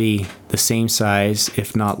roughly the same size,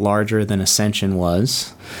 if not larger, than Ascension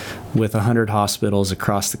was, with 100 hospitals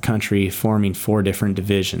across the country forming 4 different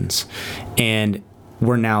divisions. And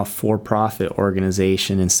we're now a for-profit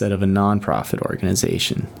organization instead of a non-profit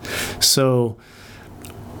organization. So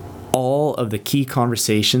all of the key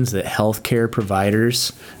conversations that healthcare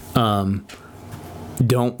providers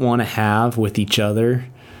don't want to have with each other,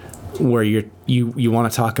 where you want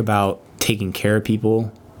to talk about taking care of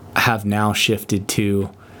people, have now shifted to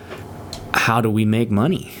how do we make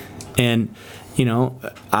money. And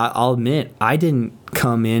I'll admit, I didn't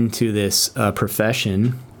come into this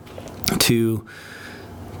profession to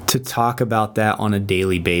talk about that on a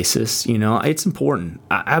daily basis. It's important.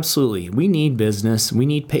 Absolutely. We need business. We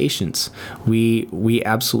need patients. We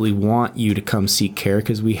absolutely want you to come seek care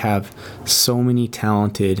because we have so many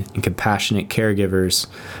talented and compassionate caregivers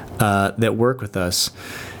that work with us.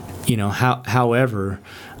 However,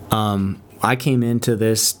 I came into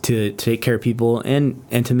this to take care of people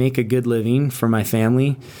and to make a good living for my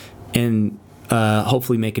family and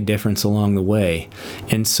hopefully make a difference along the way.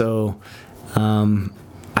 And so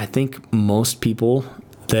I think most people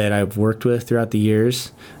that I've worked with throughout the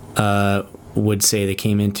years would say they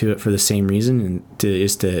came into it for the same reason, and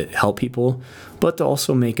is to help people, but to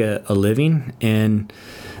also make a living. And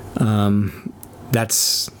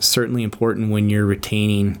that's certainly important when you're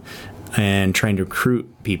retaining and trying to recruit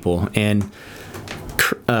people. And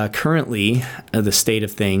currently, the state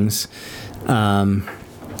of things,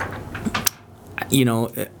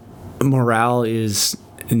 morale is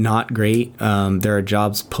not great. There are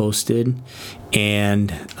jobs posted and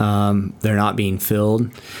they're not being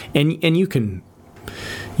filled. And you can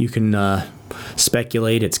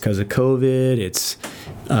speculate it's because of COVID. It's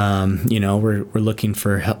we're looking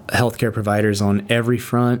for healthcare providers on every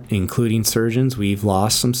front, including surgeons. We've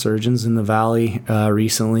lost some surgeons in the Valley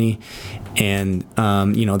recently, and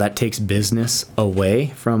that takes business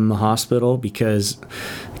away from the hospital because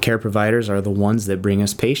care providers are the ones that bring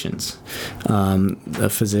us patients, the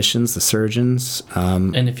physicians, the surgeons.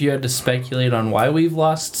 And if you had to speculate on why we've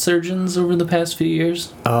lost surgeons over the past few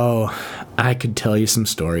years? Oh, I could tell you some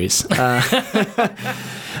stories.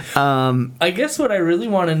 I guess what I really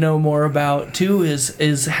want to know more about, too,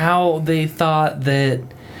 is how they thought that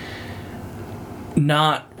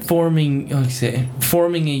not forming a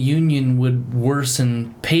union would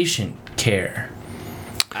worsen patient care.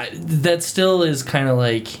 That still is kind of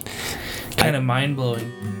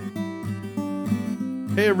mind-blowing.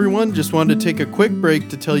 Hey everyone, just wanted to take a quick break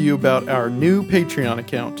to tell you about our new Patreon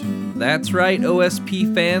account. That's right,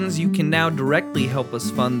 OSP fans, you can now directly help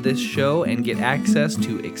us fund this show and get access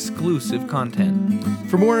to exclusive content.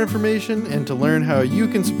 For more information and to learn how you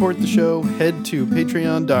can support the show, head to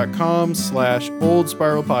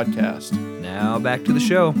patreon.com/oldspiralpodcast. Now back to the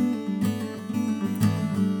show.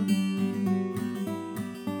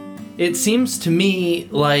 It seems to me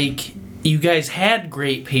like you guys had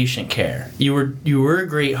great patient care. You were a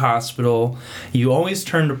great hospital. You always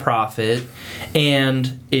turned a profit,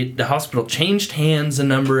 and the hospital changed hands a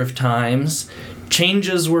number of times.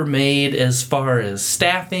 Changes were made as far as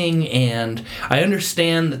staffing, and I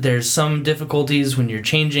understand that there's some difficulties when you're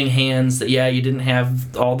changing hands, that you didn't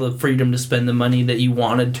have all the freedom to spend the money that you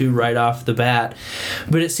wanted to right off the bat.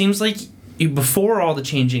 But it seems like before all the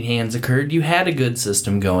changing hands occurred, you had a good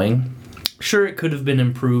system going. Sure, it could have been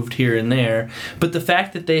improved here and there, but the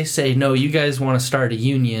fact that they say, no, you guys want to start a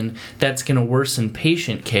union that's going to worsen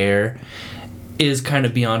patient care is kind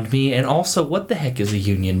of beyond me. And also, what the heck is a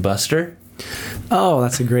union, Buster? Oh,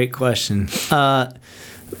 that's a great question.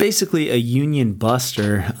 Basically, a union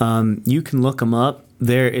buster, you can look them up.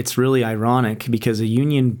 It's really ironic because a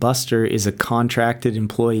union buster is a contracted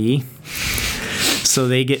employee. So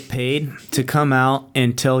they get paid to come out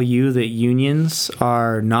and tell you that unions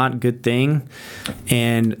are not a good thing.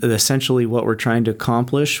 And essentially what we're trying to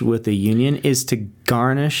accomplish with the union is to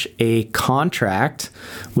garnish a contract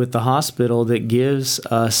with the hospital that gives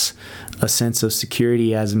us a sense of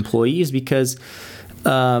security as employees, because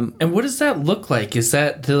and what does that look like? Is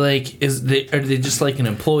that are they just like an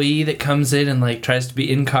employee that comes in and like tries to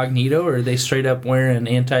be incognito, or are they straight up wearing an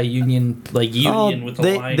anti-union union with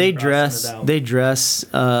a line? They dress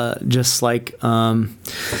just like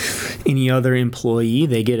any other employee.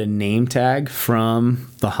 They get a name tag from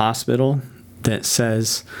the hospital that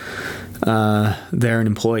says they're an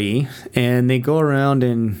employee, and they go around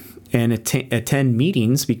and attend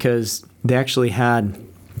meetings, because they actually had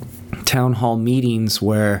town hall meetings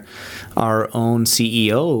where our own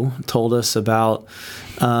CEO told us about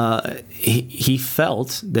he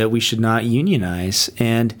felt that we should not unionize,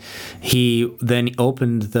 and he then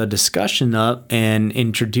opened the discussion up and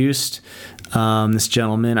introduced this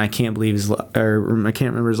gentleman. I can't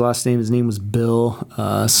remember his last name. His name was Bill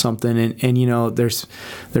something, and you know, there's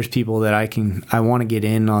people that I want to get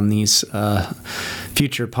in on these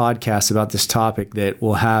future podcasts about this topic that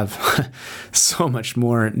will have so much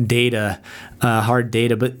more data, hard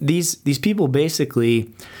data. But these people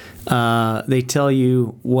basically they tell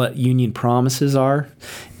you what union promises are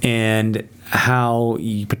and how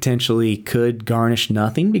you potentially could garnish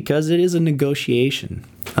nothing, because it is a negotiation.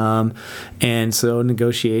 And so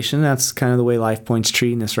negotiation, that's kind of the way LifePoint's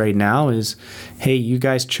treating this right now, is, hey, you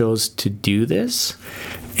guys chose to do this,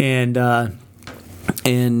 and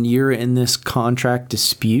you're in this contract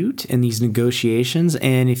dispute and these negotiations,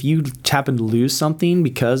 and if you happen to lose something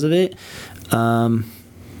because of it,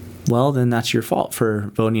 well, then that's your fault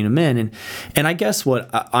for voting them in. And I guess what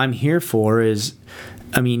I'm here for is,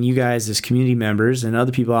 I mean, you guys as community members and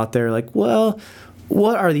other people out there are like, well,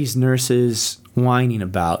 what are these nurses whining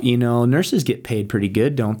about? You know, nurses get paid pretty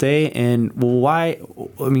good, don't they? And why?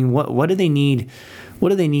 I mean, what do they need? What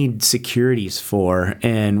do they need securities for?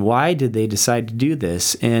 And why did they decide to do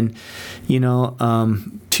this? And, you know,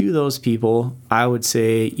 to those people, I would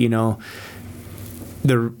say, you know,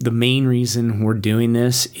 the main reason we're doing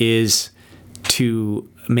this is to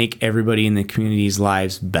make everybody in the community's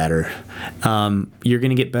lives better. You're going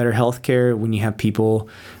to get better healthcare when you have people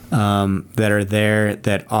that are there,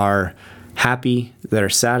 that are happy, that are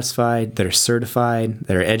satisfied, that are certified,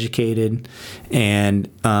 that are educated, and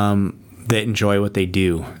that enjoy what they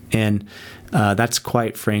do. And that's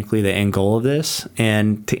quite frankly the end goal of this.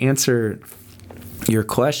 And to answer your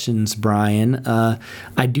questions, Brian,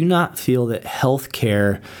 I do not feel that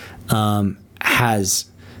healthcare has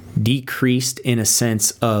decreased in a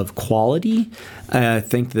sense of quality. I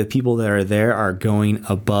think the people that are there are going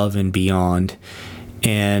above and beyond.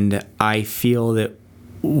 And I feel that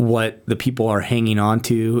what the people are hanging on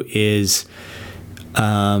to is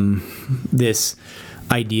this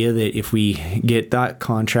idea that if we get that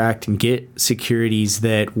contract and get securities,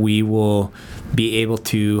 that we will be able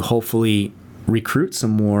to hopefully recruit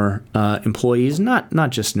some more employees, not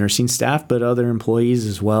just nursing staff, but other employees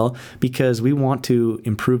as well, because we want to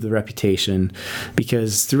improve the reputation.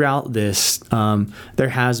 Because throughout this, there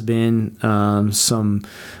has been some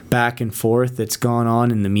back and forth that's gone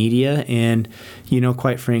on in the media, and you know,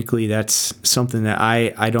 quite frankly, that's something that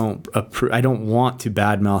I don't want to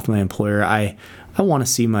badmouth my employer. I want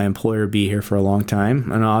to see my employer be here for a long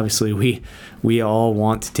time, and obviously we all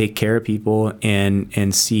want to take care of people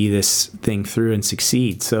and see this thing through and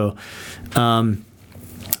succeed. So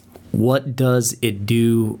what does it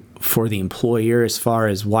do for the employer as far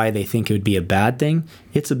as why they think it would be a bad thing?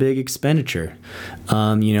 It's a big expenditure.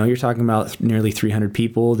 You know, you're talking about nearly 300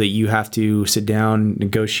 people that you have to sit down,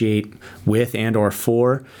 negotiate with and or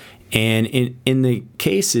for. And in the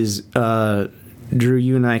cases, Drew,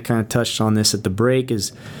 you and I kind of touched on this at the break,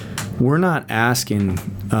 is we're not asking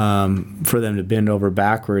for them to bend over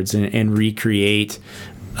backwards and recreate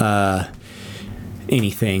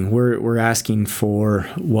anything. We're asking for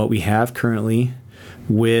what we have currently,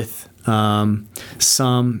 with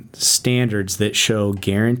some standards that show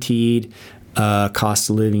guaranteed cost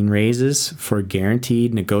of living raises for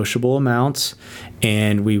guaranteed negotiable amounts.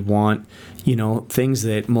 And we want, you know, things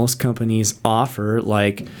that most companies offer,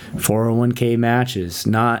 like 401k matches,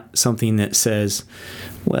 not something that says,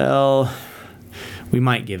 well, we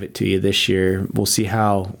might give it to you this year, we'll see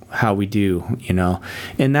how we do, you know.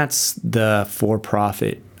 And that's the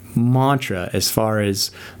for-profit mantra as far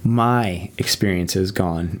as my experience has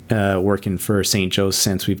gone working for St. Joe's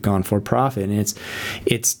since we've gone for profit. And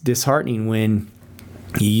it's disheartening when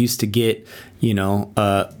you used to get, you know,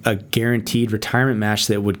 a guaranteed retirement match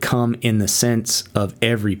that would come in the sense of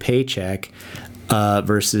every paycheck.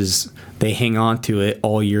 versus they hang on to it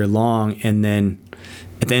all year long, and then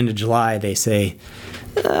at the end of July they say,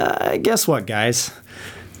 guess what, guys,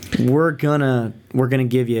 we're gonna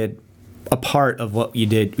give you a part of what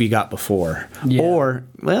we got before. Yeah. Or,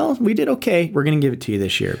 well, we did okay, we're gonna give it to you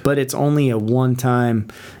this year, but it's only a one-time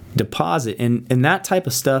deposit. And that type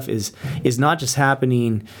of stuff is not just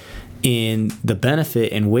happening in the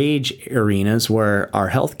benefit and wage arenas where our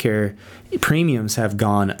healthcare premiums have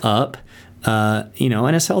gone up. And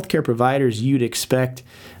as healthcare providers, you'd expect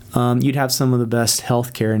you'd have some of the best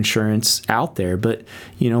healthcare insurance out there. But,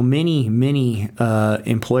 many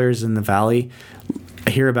employers in the Valley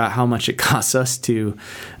hear about how much it costs us to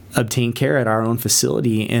obtain care at our own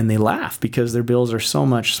facility, and they laugh because their bills are so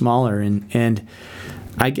much smaller. And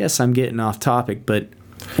I guess I'm getting off topic, but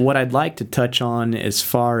what I'd like to touch on as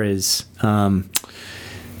far as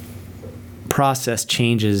process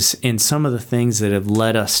changes and some of the things that have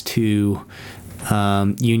led us to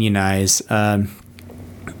unionize,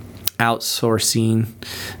 outsourcing,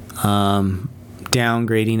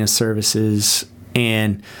 downgrading of services,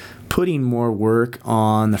 and putting more work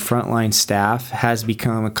on the frontline staff has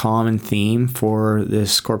become a common theme for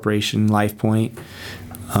this corporation, LifePoint.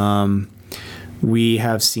 We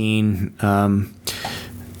have seen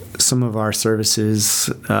some of our services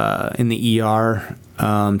in the ER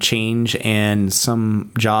change, and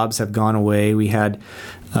some jobs have gone away. We had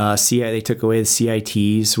they took away the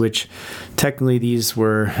CITs, which technically these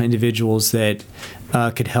were individuals that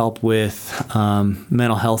could help with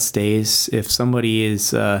mental health stays. If somebody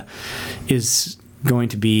is going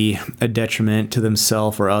to be a detriment to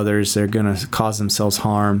themselves or others, they're going to cause themselves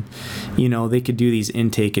harm, they could do these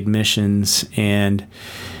intake admissions and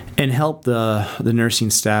help the nursing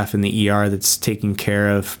staff in the ER that's taking care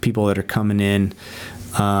of people that are coming in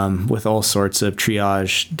with all sorts of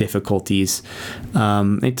triage difficulties.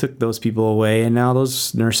 They took those people away, and now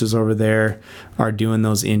those nurses over there are doing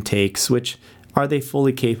those intakes, which, are they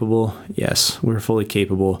fully capable? Yes, we're fully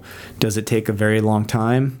capable. Does it take a very long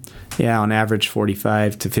time? Yeah, on average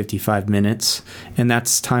 45 to 55 minutes, and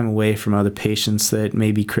that's time away from other patients that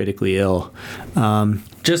may be critically ill.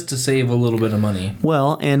 Just to save a little bit of money.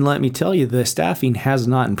 Well, and let me tell you, the staffing has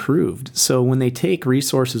not improved. So when they take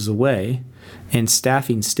resources away and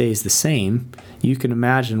staffing stays the same, you can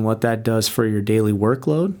imagine what that does for your daily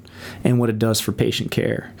workload and what it does for patient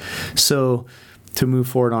care. So to move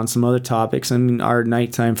forward on some other topics, our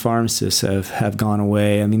nighttime pharmacists have gone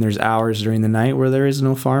away. There's hours during the night where there is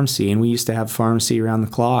no pharmacy, and we used to have pharmacy around the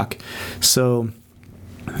clock. So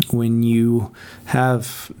when you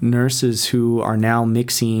have nurses who are now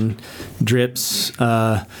mixing drips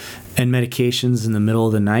and medications in the middle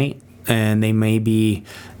of the night, and they may be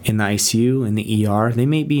in the ICU, in the ER, they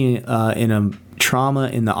may be in a trauma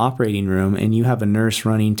in the operating room, and you have a nurse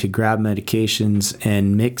running to grab medications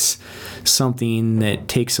and mix something that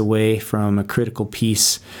takes away from a critical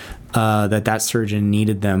piece that surgeon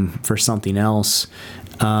needed them for something else,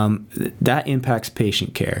 that impacts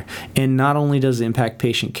patient care. And not only does it impact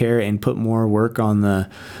patient care and put more work on the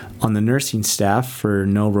nursing staff for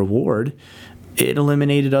no reward, it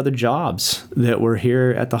eliminated other jobs that were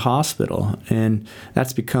here at the hospital. And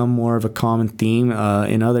that's become more of a common theme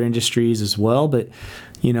in other industries as well. But,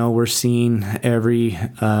 we're seeing every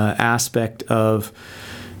aspect of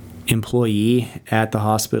employee at the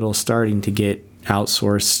hospital starting to get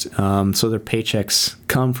outsourced. So their paychecks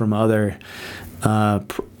come from other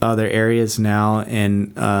areas now,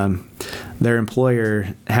 and their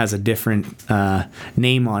employer has a different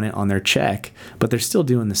name on it on their check, but they're still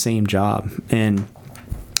doing the same job. And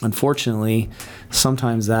unfortunately,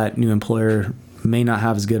 sometimes that new employer may not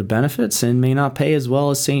have as good of benefits and may not pay as well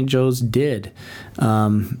as St. Joe's did.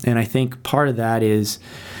 And I think part of that is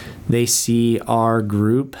they see our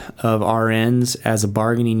group of RNs as a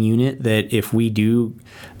bargaining unit, that if we do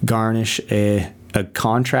garnish a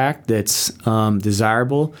contract that's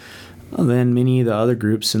desirable, then many of the other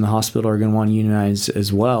groups in the hospital are going to want to unionize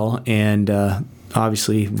as well. And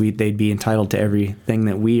obviously, they'd be entitled to everything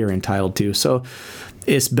that we are entitled to. So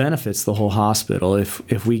it benefits the whole hospital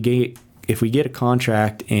if we get a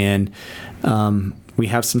contract and we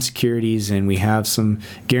have some securities and we have some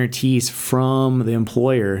guarantees from the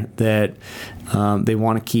employer that they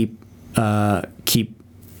want to keep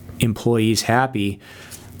employees happy.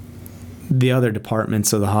 The other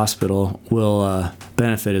departments of the hospital will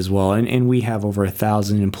benefit as well. And we have over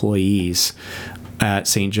 1,000 employees at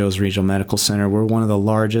St. Joe's Regional Medical Center. We're one of the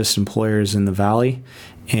largest employers in the Valley,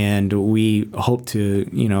 and we hope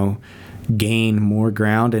to, gain more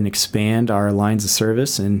ground and expand our lines of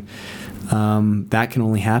service. And that can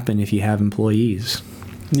only happen if you have employees.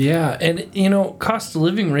 Yeah, and cost of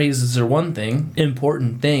living raises are one thing,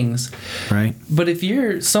 important things. Right. But if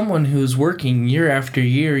you're someone who's working year after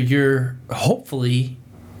year, you're hopefully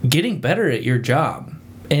getting better at your job,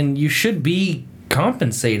 and you should be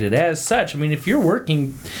compensated as such. I mean, if you're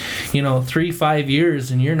working, 3-5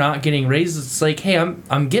 years and you're not getting raises, it's like, hey,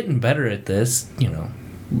 I'm getting better at this.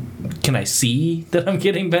 Can I see that I'm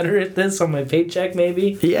getting better at this on my paycheck?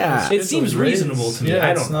 Maybe. Yeah. It seems reasonable to me. Yeah,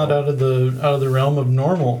 I don't it's know. not out of the realm of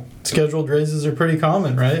normal. Scheduled raises are pretty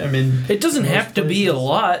common, right? I mean, It doesn't most have to be a places.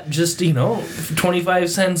 lot. Just 25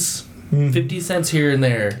 cents, 50 cents here and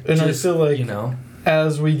there. And I Just, feel like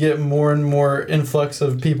as we get more and more influx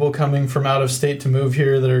of people coming from out of state to move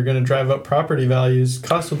here that are going to drive up property values,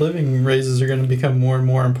 cost of living raises are going to become more and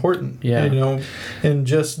more important. Yeah. And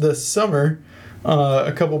just this summer,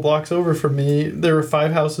 a couple blocks over from me, there were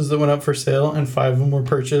 5 houses that went up for sale, and 5 of them were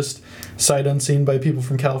purchased sight unseen by people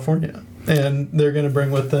from California. And they're going to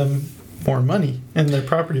bring with them more money, and their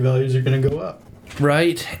property values are going to go up.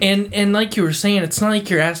 Right. And like you were saying, it's not like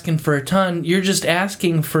you're asking for a ton. You're just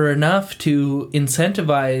asking for enough to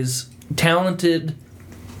incentivize talented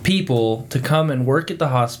people to come and work at the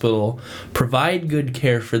hospital, provide good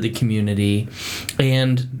care for the community,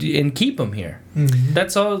 and keep them here. Mm-hmm.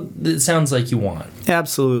 That's all it sounds like you want.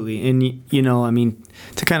 Absolutely. And,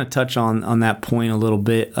 to kind of touch on that point a little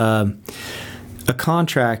bit, a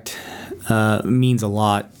contract means a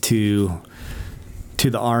lot to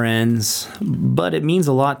the RNs, but it means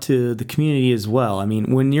a lot to the community as well. I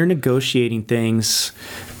mean, when you're negotiating things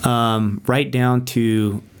right down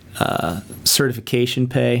to certification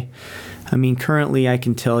pay, I mean, currently I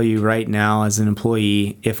can tell you right now as an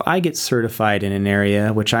employee, if I get certified in an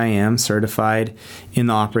area, which I am certified in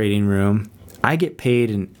the operating room, I get paid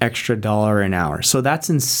an extra $1 an hour. So that's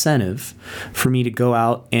incentive for me to go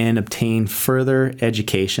out and obtain further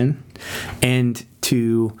education and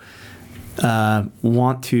to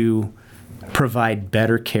want to provide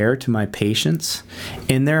better care to my patients.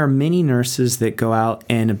 And there are many nurses that go out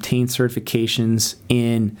and obtain certifications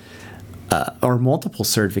in or multiple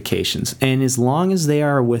certifications. And as long as they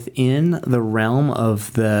are within the realm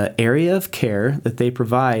of the area of care that they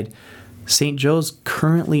provide, St. Joe's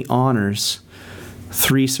currently honors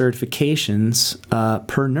 3 certifications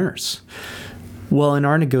per nurse. Well, in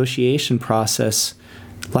our negotiation process,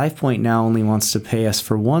 LifePoint now only wants to pay us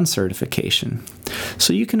for 1 certification.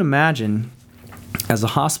 So you can imagine, as a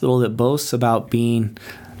hospital that boasts about being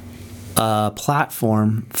a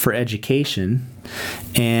platform for education,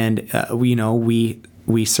 and we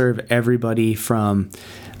serve everybody from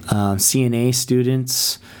CNA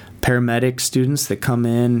students, paramedic students that come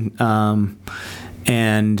in,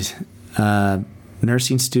 and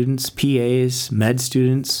nursing students, PAs, med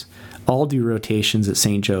students, all do rotations at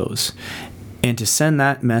St. Joe's. And to send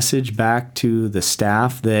that message back to the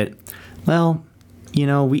staff that, well,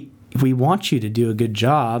 we want you to do a good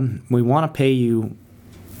job. We want to pay you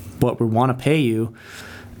what we want to pay you.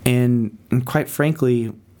 And quite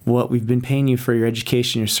frankly, what we've been paying you for your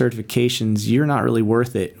education, your certifications, you're not really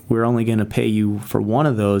worth it. We're only going to pay you for 1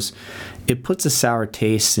 of those. It puts a sour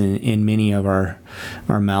taste in many of our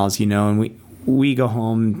mouths, and we go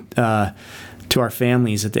home to our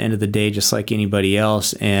families at the end of the day just like anybody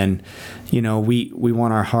else, and we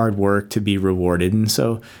want our hard work to be rewarded. And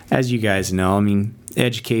so, as you guys know, I mean,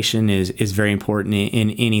 education is very important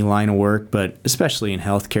in any line of work, but especially in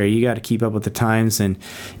healthcare. You got to keep up with the times, and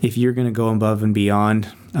if you're going to go above and beyond,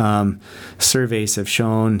 studies have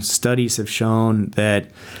shown that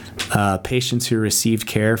patients who received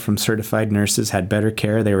care from certified nurses had better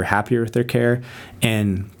care. They were happier with their care,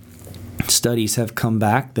 and studies have come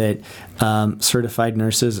back that certified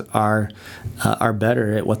nurses are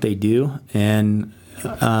better at what they do. And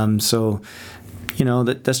so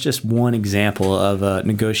that's just one example of a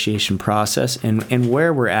negotiation process and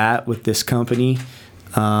where we're at with this company,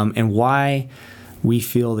 and why we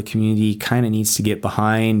feel the community kind of needs to get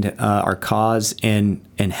behind our cause and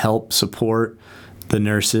help support the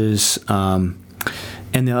nurses and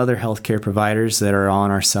the other healthcare providers that are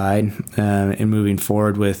on our side in moving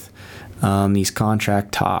forward with these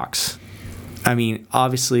contract talks. I mean,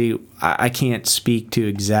 obviously, I can't speak to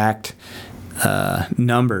exact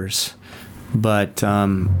numbers, but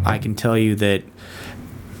I can tell you that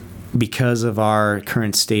because of our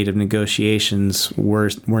current state of negotiations,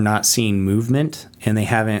 we're not seeing movement, and they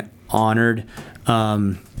haven't honored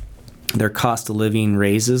their cost of living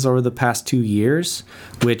raises over the past 2 years,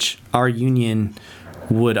 which our union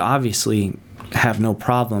would obviously have no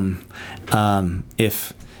problem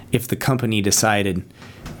if the company decided,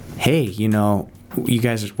 hey, you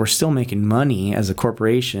guys, we're still making money as a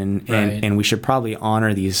corporation, Right. and we should probably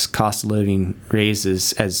honor these cost of living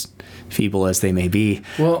raises, as feeble as they may be.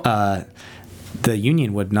 Well, The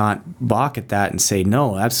union would not balk at that and say,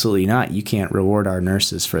 no, absolutely not. You can't reward our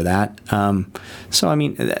nurses for that. So, I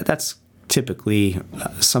mean, that's typically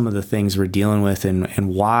some of the things we're dealing with,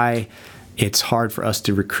 and why it's hard for us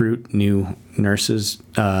to recruit new nurses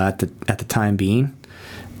at the time being,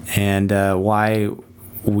 and why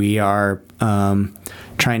we are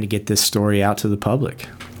trying to get this story out to the public.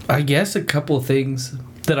 I guess a couple of things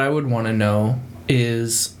that I would want to know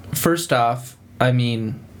is, first off, I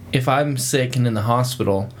mean, if I'm sick and in the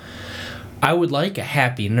hospital, I would like a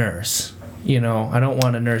happy nurse. You know, I don't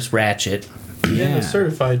want a nurse ratchet. And a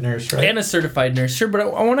certified nurse, right? And a certified nurse, sure, but I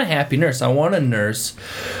want a happy nurse. I want a nurse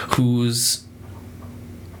who's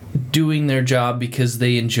doing their job because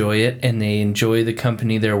they enjoy it and they enjoy the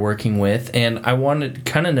company they're working with. And I want to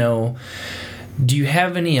kind of know, do you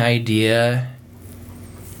have any idea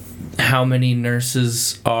how many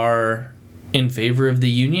nurses are in favor of the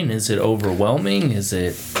union? Is it overwhelming? Is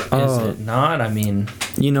it not? I mean,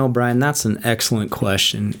 You know, Brian, that's an excellent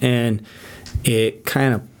question, and it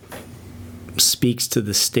kind of speaks to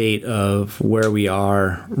the state of where we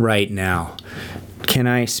are right now. Can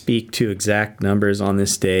I speak to exact numbers on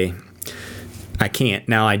this day? I can't.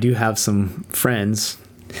 Now, I do have some friends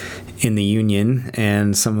in the union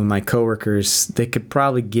and some of my coworkers. They could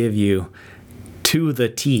probably give you to the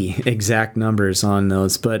T exact numbers on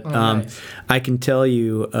those, but nice. I can tell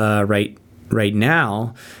you right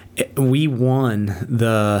now, we won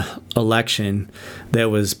the election that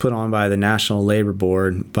was put on by the National Labor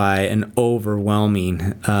Board by an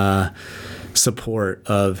overwhelming support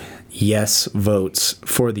of yes votes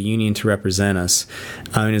for the union to represent us.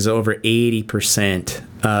 It was over 80%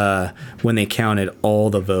 when they counted all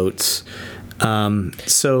the votes.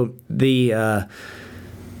 So the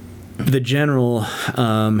general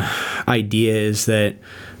idea is that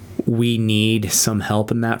we need some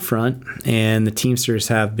help in that front, and the Teamsters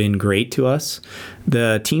have been great to us.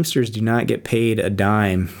 The Teamsters do not get paid a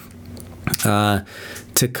dime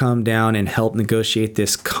to come down and help negotiate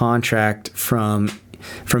this contract from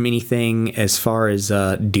anything as far as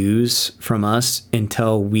dues from us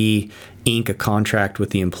until we ink a contract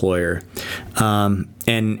with the employer.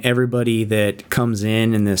 And everybody that comes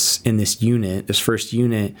in this unit, this first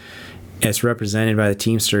unit, as represented by the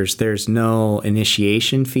Teamsters, there's no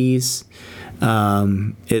initiation fees.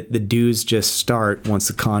 The dues just start once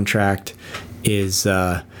the contract is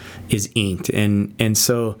inked, and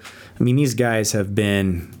so I mean, these guys have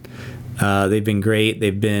been they've been great.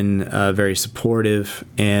 They've been very supportive,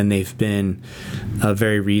 and they've been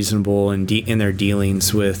very reasonable in their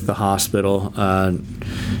dealings with the hospital.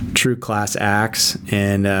 True class acts,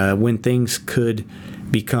 and when things could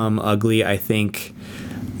become ugly, I think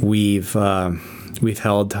we've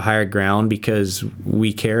held to higher ground because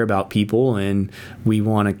we care about people, and we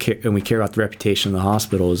care about the reputation of the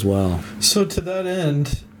hospital as well. So to that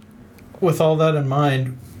end, with all that in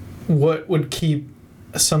mind, what would keep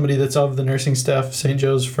somebody that's of the nursing staff of St.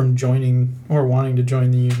 Joe's from joining or wanting to join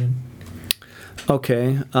the union?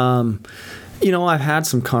 Okay. I've had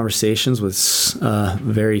some conversations with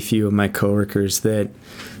very few of my coworkers that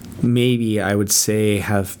maybe I would say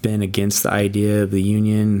have been against the idea of the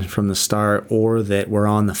union from the start, or that were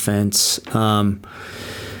on the fence. And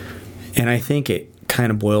I think it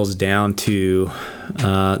kind of boils down to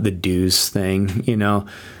the dues thing,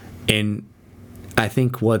 and I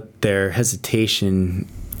think what their hesitation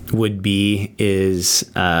would be is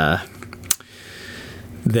that,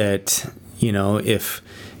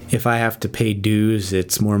 if I have to pay dues,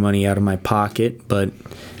 it's more money out of my pocket, but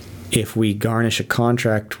if we garnish a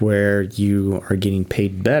contract where you are getting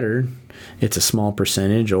paid better, it's a small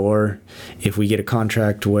percentage. Or if we get a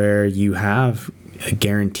contract where you have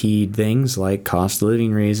guaranteed things like cost of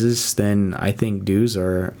living raises, then I think dues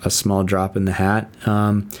are a small drop in the hat.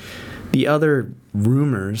 The other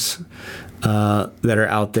rumors that are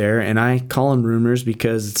out there, and I call them rumors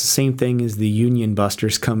because it's the same thing as the union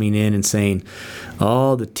busters coming in and saying,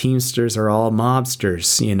 oh, the Teamsters are all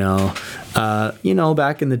mobsters,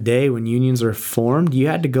 back in the day when unions were formed, you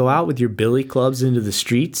had to go out with your billy clubs into the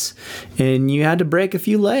streets and you had to break a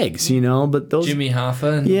few legs, but those Jimmy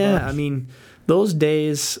Hoffa. Yeah, I mean, those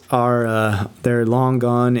days are they're long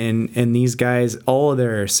gone, and these guys, all of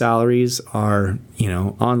their salaries are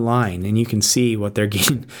online, and you can see what they're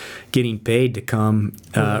getting paid to come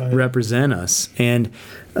represent us. And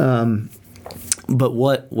but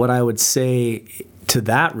what I would say to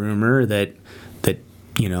that rumor that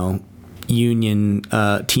union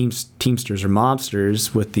Teamsters are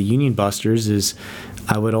mobsters with the union busters is,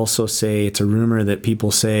 I would also say it's a rumor that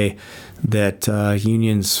people say that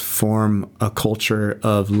unions form a culture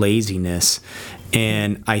of laziness.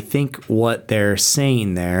 And I think what they're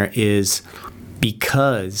saying there is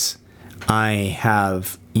because I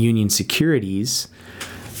have union securities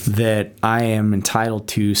that I am entitled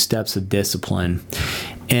to steps of discipline.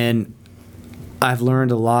 And I've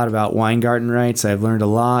learned a lot about Weingarten rights. I've learned a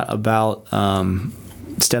lot about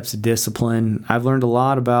steps of discipline. I've learned a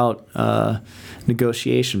lot about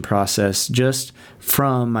negotiation process just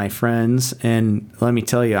from my friends. And let me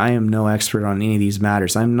tell you, I am no expert on any of these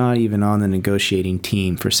matters. I'm not even on the negotiating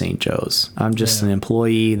team for St. Joe's. I'm just an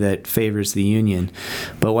employee that favors the union.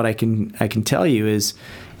 But what I can tell you is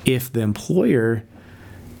if the employer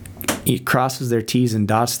crosses their T's and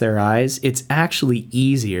dots their I's, it's actually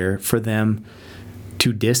easier for them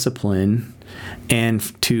to discipline and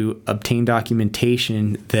to obtain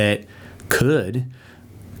documentation that could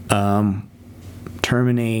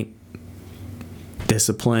terminate,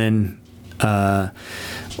 discipline,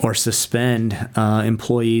 or suspend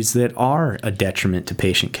employees that are a detriment to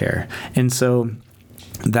patient care. And so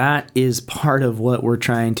that is part of what we're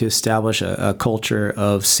trying to establish, a culture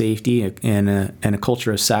of safety and a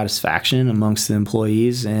culture of satisfaction amongst the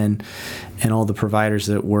employees and all the providers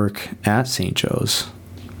that work at St. Joe's.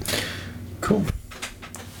 Cool.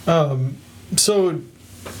 So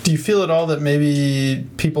do you feel at all that maybe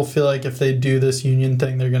people feel like if they do this union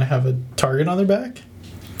thing, they're going to have a target on their back?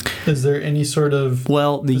 Is there any sort of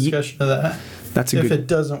discussion of that? If it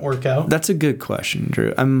doesn't work out? That's a good question,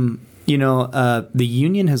 Drew. The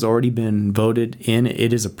union has already been voted in.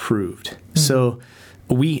 It is approved. Mm-hmm. So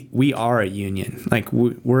we are a union. Like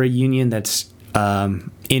we're a union that's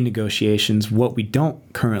in negotiations. What we don't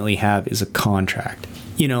currently have is a contract.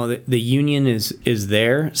 The union is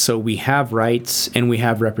there, so we have rights and we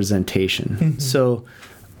have representation. Mm-hmm. So,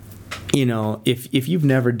 if you've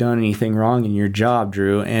never done anything wrong in your job,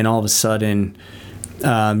 Drew, and all of a sudden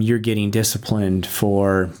you're getting disciplined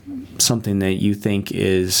for something that you think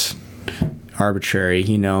is arbitrary,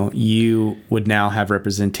 you would now have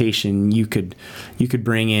representation. You could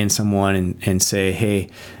bring in someone and say, hey,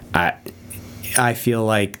 I feel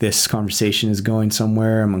like this conversation is going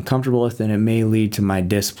somewhere I'm uncomfortable with, and it may lead to my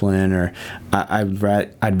discipline, or I'd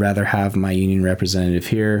rather have my union representative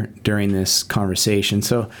here during this conversation.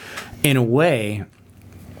 So, in a way,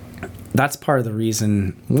 that's one of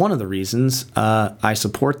the reasons I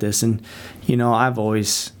support this. And, I've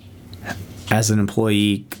always, as an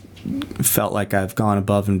employee, felt like I've gone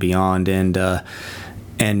above and beyond, and I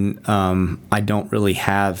don't really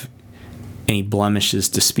have any blemishes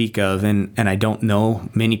to speak of, and I don't know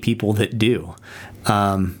many people that do.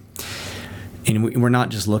 And we're not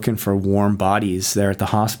just looking for warm bodies there at the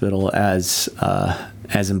hospital as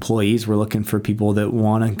employees. We're looking for people that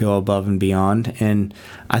want to go above and beyond. And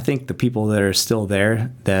I think the people that are still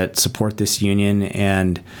there that support this union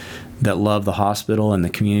and that love the hospital and the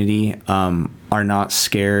community are not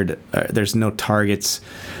scared. There's no targets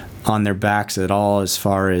on their backs at all as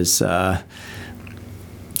far as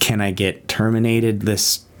can I get terminated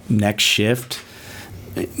this next shift?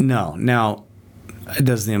 No. Now,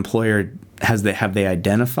 does the employer have they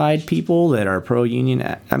identified people that are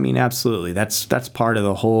pro-union? I mean, absolutely. That's part of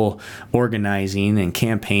the whole organizing and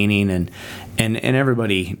campaigning, and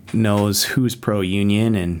everybody knows who's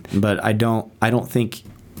pro-union. But I don't think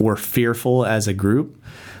we're fearful as a group.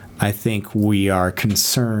 I think we are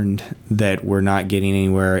concerned that we're not getting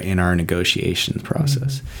anywhere in our negotiations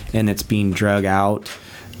process, and it's being drug out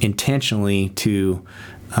intentionally to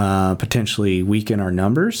potentially weaken our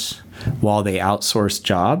numbers while they outsource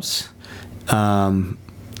jobs and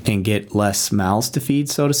get less mouths to feed,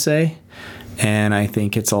 so to say. And I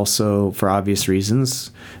think it's also, for obvious reasons,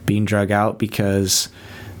 being drug out because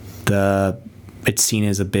it's seen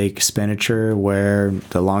as a big expenditure where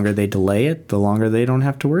the longer they delay it, the longer they don't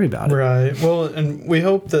have to worry about it. Right. Well, and we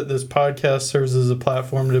hope that this podcast serves as a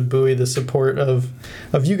platform to buoy the support of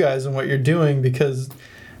you guys and what you're doing, because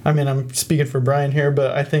I'm speaking for Brian here,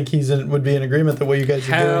 but I think would be in agreement that what you guys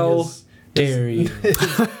are doing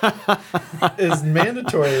is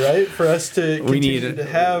mandatory, right? For us to continue to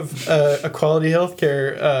have a quality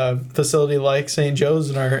healthcare facility like St. Joe's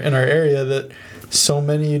in our area that so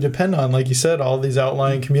many depend on. Like you said, all these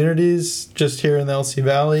outlying communities just here in the LC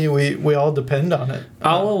Valley, we all depend on it.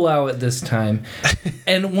 I'll allow it this time.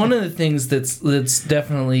 And one of the things that's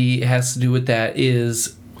definitely has to do with that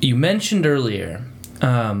is you mentioned earlier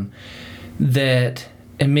that,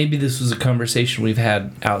 and maybe this was a conversation we've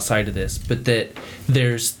had outside of this, but that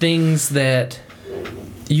there's things that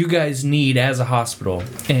you guys need as a hospital,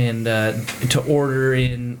 and to order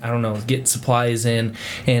in, I don't know, get supplies in,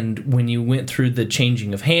 and when you went through the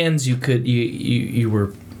changing of hands, you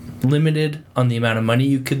were limited on the amount of money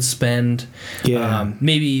you could spend. Yeah.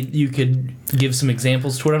 Maybe you could give some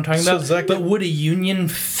examples to what I'm talking So about. Zach, but would a union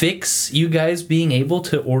fix you guys being able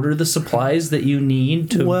to order the supplies that you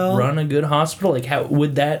need to run a good hospital? Like, how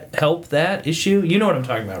would that help that issue? You know what I'm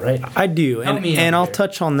talking about, right? I do, Help me out and I'll there.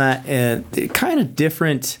 touch on that. Kind of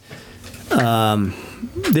different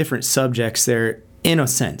subjects there in a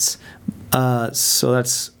sense. So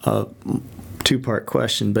that's a two-part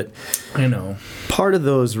question, but I know. part of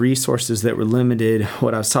those resources that were limited,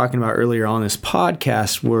 what I was talking about earlier on this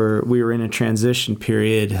podcast, we were in a transition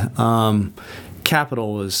period.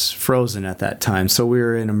 Capital was frozen at that time, so we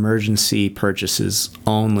were in emergency purchases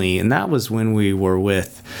only, and that was when we were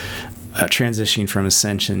with transitioning from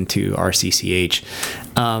Ascension to RCCH.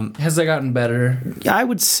 Has that gotten better? I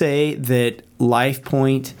would say that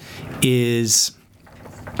LifePoint is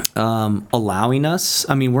allowing us.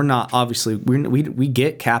 I mean, we're not obviously we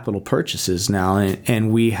get capital purchases now,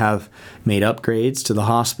 and we have made upgrades to the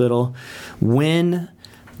hospital. When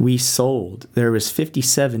we sold, there was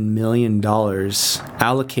 $57 million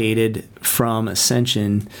allocated from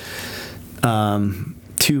Ascension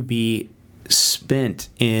to be spent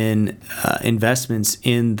in investments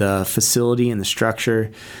in the facility and the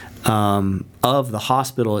structure of the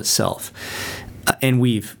hospital itself. And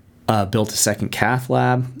we've built a second cath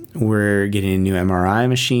lab. We're getting a new MRI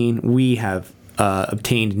machine. We have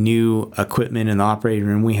obtained new equipment in the operating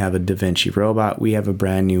room. We have a Da Vinci robot. We have a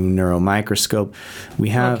brand new neuromicroscope. We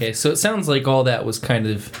have... Okay, so it sounds like all that was kind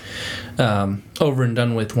of over and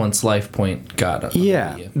done with once LifePoint got up.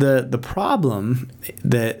 Yeah. The problem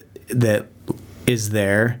that is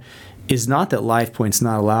there is not that LifePoint's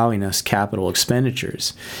not allowing us capital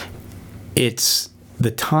expenditures. It's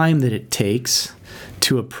the time that it takes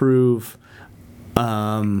to approve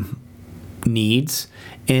needs,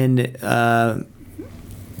 and to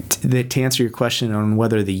answer your question on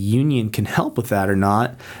whether the union can help with that or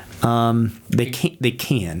not, they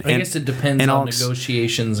can. I guess it depends on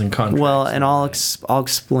negotiations and contracts. Well, and I'll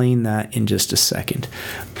explain that in just a second.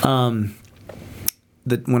 When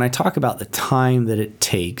I talk about the time that it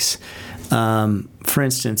takes, for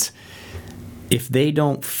instance, if they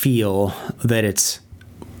don't feel that it's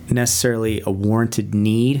necessarily a warranted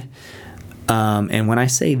need, and when I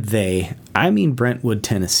say they, I mean Brentwood,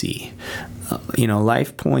 Tennessee.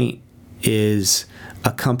 LifePoint is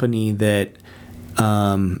a company that,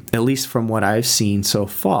 at least from what I've seen so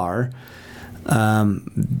far,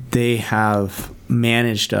 they have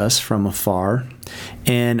managed us from afar.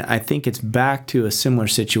 And I think it's back to a similar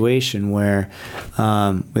situation where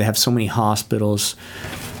they have so many hospitals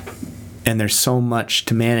and there's so much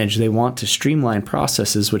to manage. They want to streamline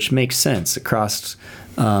processes, which makes sense across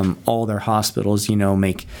all their hospitals,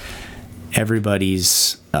 make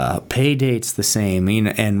everybody's pay dates the same,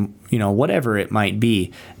 and whatever it might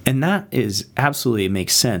be. And that is absolutely, it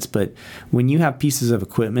makes sense. But when you have pieces of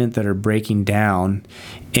equipment that are breaking down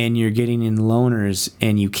and you're getting in loaners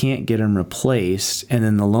and you can't get them replaced, and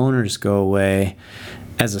then the loaners go away,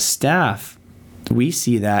 as a staff, we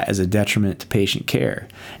see that as a detriment to patient care.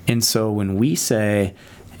 And so when we say,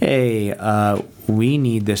 hey, we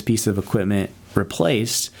need this piece of equipment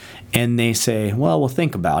replaced, and they say, well, we'll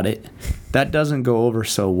think about it, that doesn't go over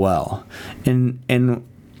so well. And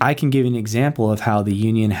I can give you an example of how the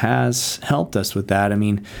union has helped us with that. I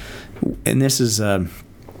mean, and this is I'm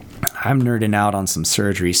nerding out on some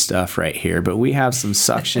surgery stuff right here, but we have some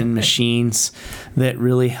suction machines that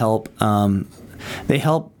really help. They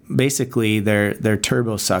help. Basically, they're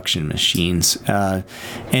turbo suction machines,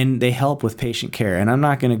 and they help with patient care. And I'm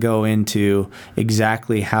not going to go into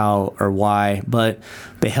exactly how or why, but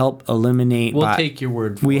they help eliminate. We'll take your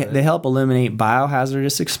word for it. They help eliminate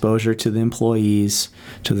biohazardous exposure to the employees,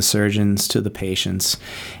 to the surgeons, to the patients.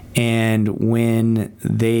 And when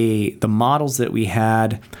the models that we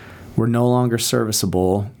had were no longer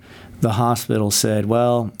serviceable, the hospital said,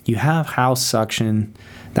 "Well, you have house suction.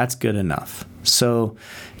 That's good enough. So,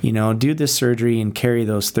 do this surgery and carry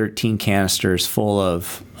those 13 canisters full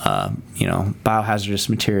of, biohazardous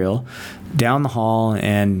material down the hall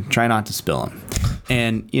and try not to spill them."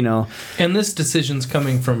 And, And this decision's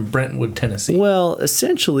coming from Brentwood, Tennessee. Well,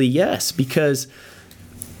 essentially, yes, because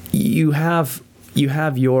you have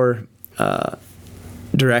your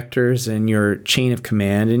directors and your chain of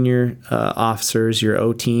command and your officers, your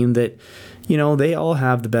O team that, they all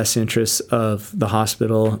have the best interests of the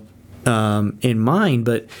hospital in mind.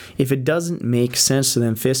 But if it doesn't make sense to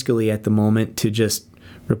them fiscally at the moment to just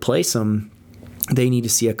replace them, they need to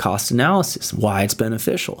see a cost analysis, why it's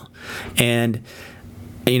beneficial. And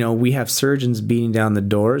we have surgeons beating down the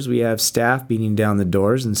doors. We have staff beating down the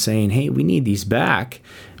doors and saying, hey, we need these back.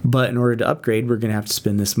 But in order to upgrade, we're going to have to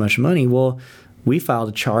spend this much money. Well, we filed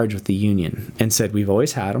a charge with the union and said we've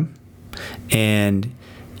always had them. And,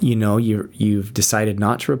 you've decided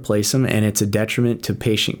not to replace them. And it's a detriment to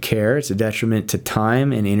patient care. It's a detriment to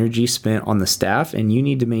time and energy spent on the staff. And you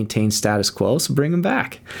need to maintain status quo, so bring them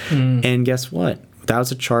back. And guess what? That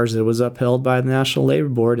was a charge that was upheld by the National Labor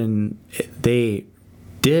Board. And they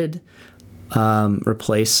did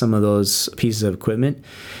replace some of those pieces of equipment,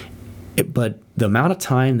 but the amount of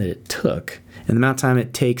time that it took and the amount of time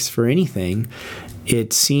it takes for anything,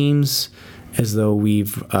 it seems as though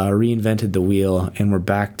we've reinvented the wheel and we're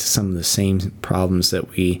back to some of the same problems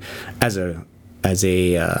that we, as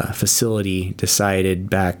a facility, decided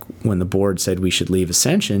back when the board said we should leave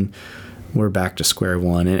Ascension. We're back to square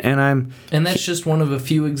one, and that's just one of a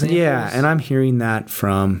few examples. Yeah, and I'm hearing that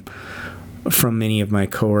from many of my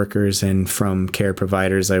coworkers and from care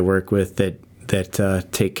providers I work with that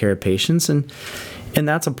take care of patients, and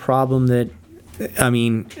that's a problem that,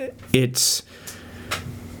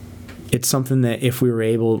 it's something that if we were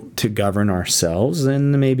able to govern ourselves,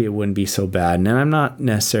 then maybe it wouldn't be so bad. And I'm not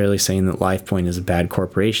necessarily saying that LifePoint is a bad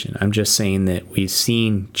corporation. I'm just saying that we've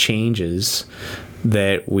seen changes,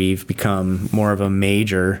 that we've become more of a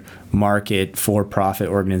major market for-profit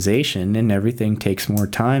organization, and everything takes more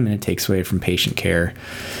time and it takes away from patient care.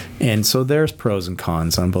 And so there's pros and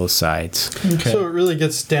cons on both sides. Okay. So it really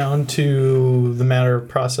gets down to the matter of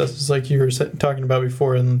processes like you were talking about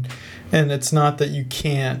before, and it's not that you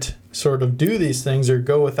can't sort of do these things or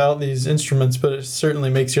go without these instruments, but it certainly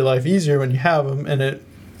makes your life easier when you have them, and it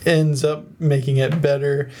ends up making it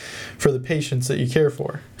better for the patients that you care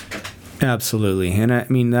for. Absolutely. And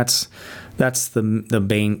that's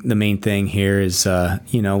the main thing here is,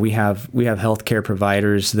 we have healthcare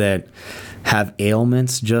providers that have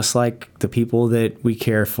ailments just like the people that we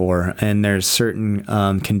care for. And there's certain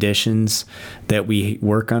conditions that we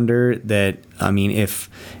work under that,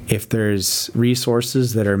 if there's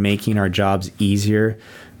resources that are making our jobs easier,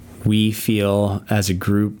 we feel as a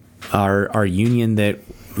group, our union, that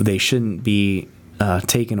they shouldn't be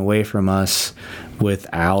taken away from us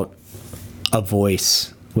without a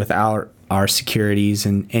voice, without our securities.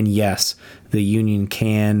 And yes, the union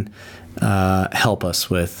can help us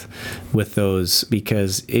with those,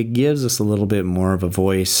 because it gives us a little bit more of a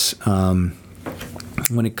voice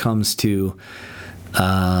when it comes to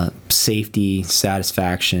safety,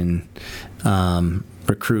 satisfaction,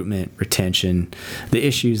 recruitment, retention, the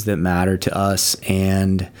issues that matter to us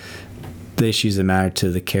and the issues that matter to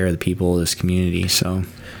the care of the people of this community. So,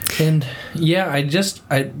 and yeah,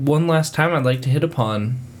 one last time I'd like to hit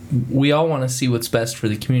upon, we all want to see what's best for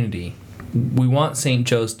the community. We want St.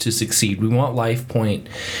 Joe's to succeed. We want LifePoint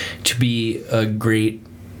to be a great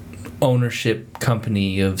ownership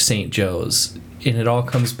company of St. Joe's. And it all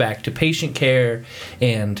comes back to patient care,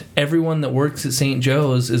 and everyone that works at St.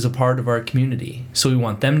 Joe's is a part of our community. So we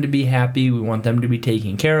want them to be happy. We want them to be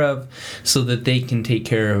taken care of so that they can take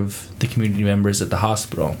care of the community members at the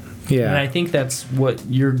hospital. Yeah. And I think that's what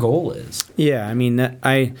your goal is. Yeah,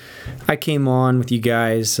 I came on with you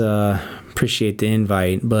guys, appreciate the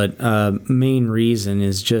invite, but main reason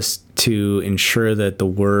is just to ensure that the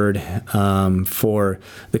word for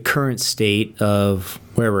the current state of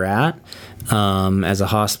where we're at as a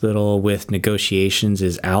hospital with negotiations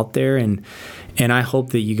is out there, and I hope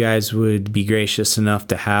that you guys would be gracious enough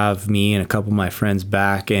to have me and a couple of my friends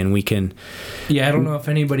back, and we can... Yeah, I don't know if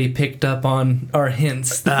anybody picked up on our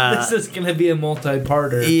hints that this is going to be a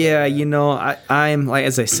multi-parter. Yeah, I'm like,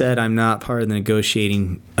 as I said, I'm not part of the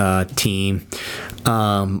negotiating team,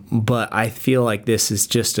 but I feel like this is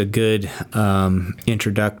just a good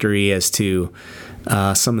introductory as to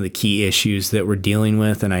some of the key issues that we're dealing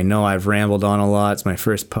with. And I know I've rambled on a lot. It's my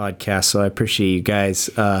first podcast, so I appreciate you guys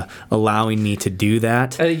allowing me to do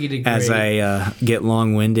that. I think you did great. As I get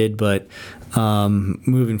long-winded, but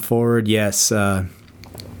moving forward, yes,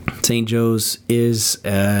 St. Joe's is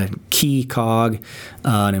a key cog,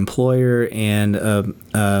 an employer, and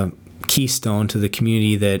a keystone to the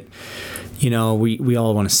community that, we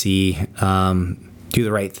all want to see do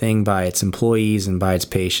the right thing by its employees and by its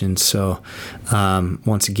patients. So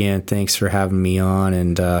once again, thanks for having me on,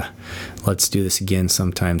 and let's do this again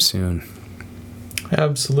sometime soon.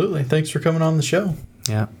 Absolutely. Thanks for coming on the show.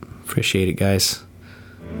 Yeah, appreciate it, guys.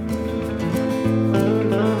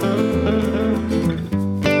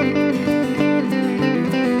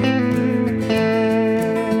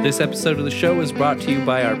 This episode of the show is brought to you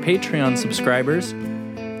by our Patreon subscribers.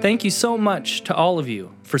 Thank you so much to all of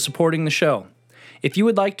you for supporting the show. If you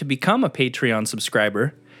would like to become a Patreon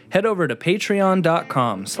subscriber, head over to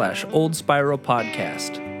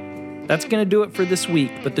patreon.com/oldspiralpodcast. That's going to do it for this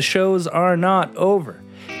week, but the shows are not over.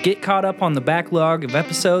 Get caught up on the backlog of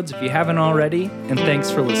episodes if you haven't already, and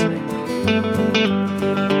thanks for listening.